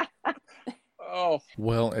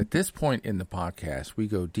 Well, at this point in the podcast, we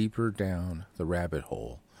go deeper down the rabbit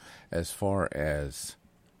hole as far as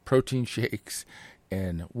protein shakes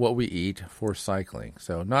and what we eat for cycling.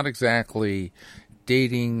 So not exactly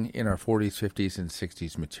dating in our 40s, 50s, and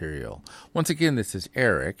 60s material. Once again, this is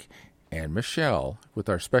Eric and Michelle with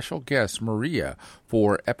our special guest, Maria,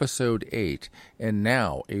 for episode 8. And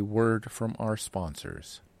now a word from our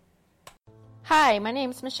sponsors. Hi, my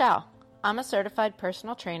name's Michelle. I'm a certified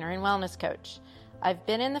personal trainer and wellness coach. I've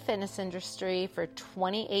been in the fitness industry for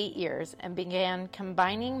 28 years and began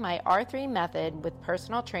combining my R3 method with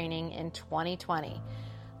personal training in 2020.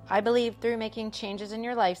 I believe through making changes in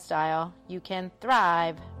your lifestyle, you can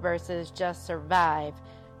thrive versus just survive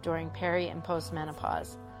during peri- and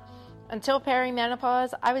postmenopause. Until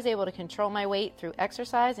perimenopause, I was able to control my weight through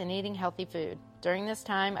exercise and eating healthy food. During this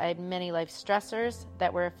time, I had many life stressors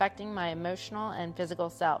that were affecting my emotional and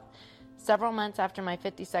physical self. Several months after my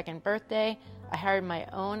 52nd birthday, I hired my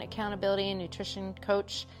own accountability and nutrition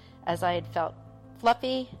coach, as I had felt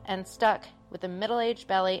fluffy and stuck with a middle-aged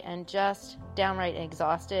belly and just downright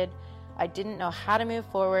exhausted. I didn't know how to move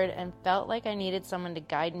forward and felt like I needed someone to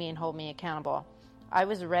guide me and hold me accountable. I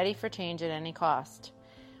was ready for change at any cost.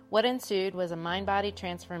 What ensued was a mind-body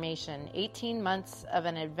transformation, 18 months of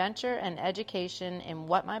an adventure and education in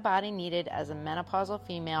what my body needed as a menopausal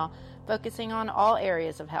female, focusing on all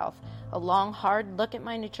areas of health. A long, hard look at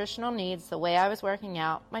my nutritional needs, the way I was working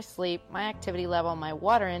out, my sleep, my activity level, my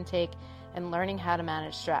water intake, and learning how to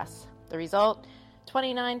manage stress. The result?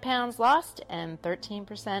 29 pounds lost and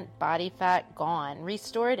 13% body fat gone.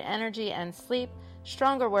 Restored energy and sleep,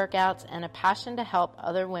 stronger workouts, and a passion to help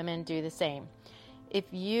other women do the same. If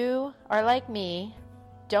you are like me,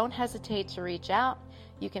 don't hesitate to reach out.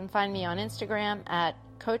 You can find me on Instagram at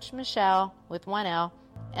Coach Michelle with 1L,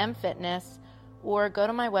 MFitness, or go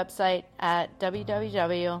to my website at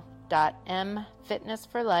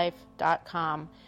www.mfitnessforlife.com,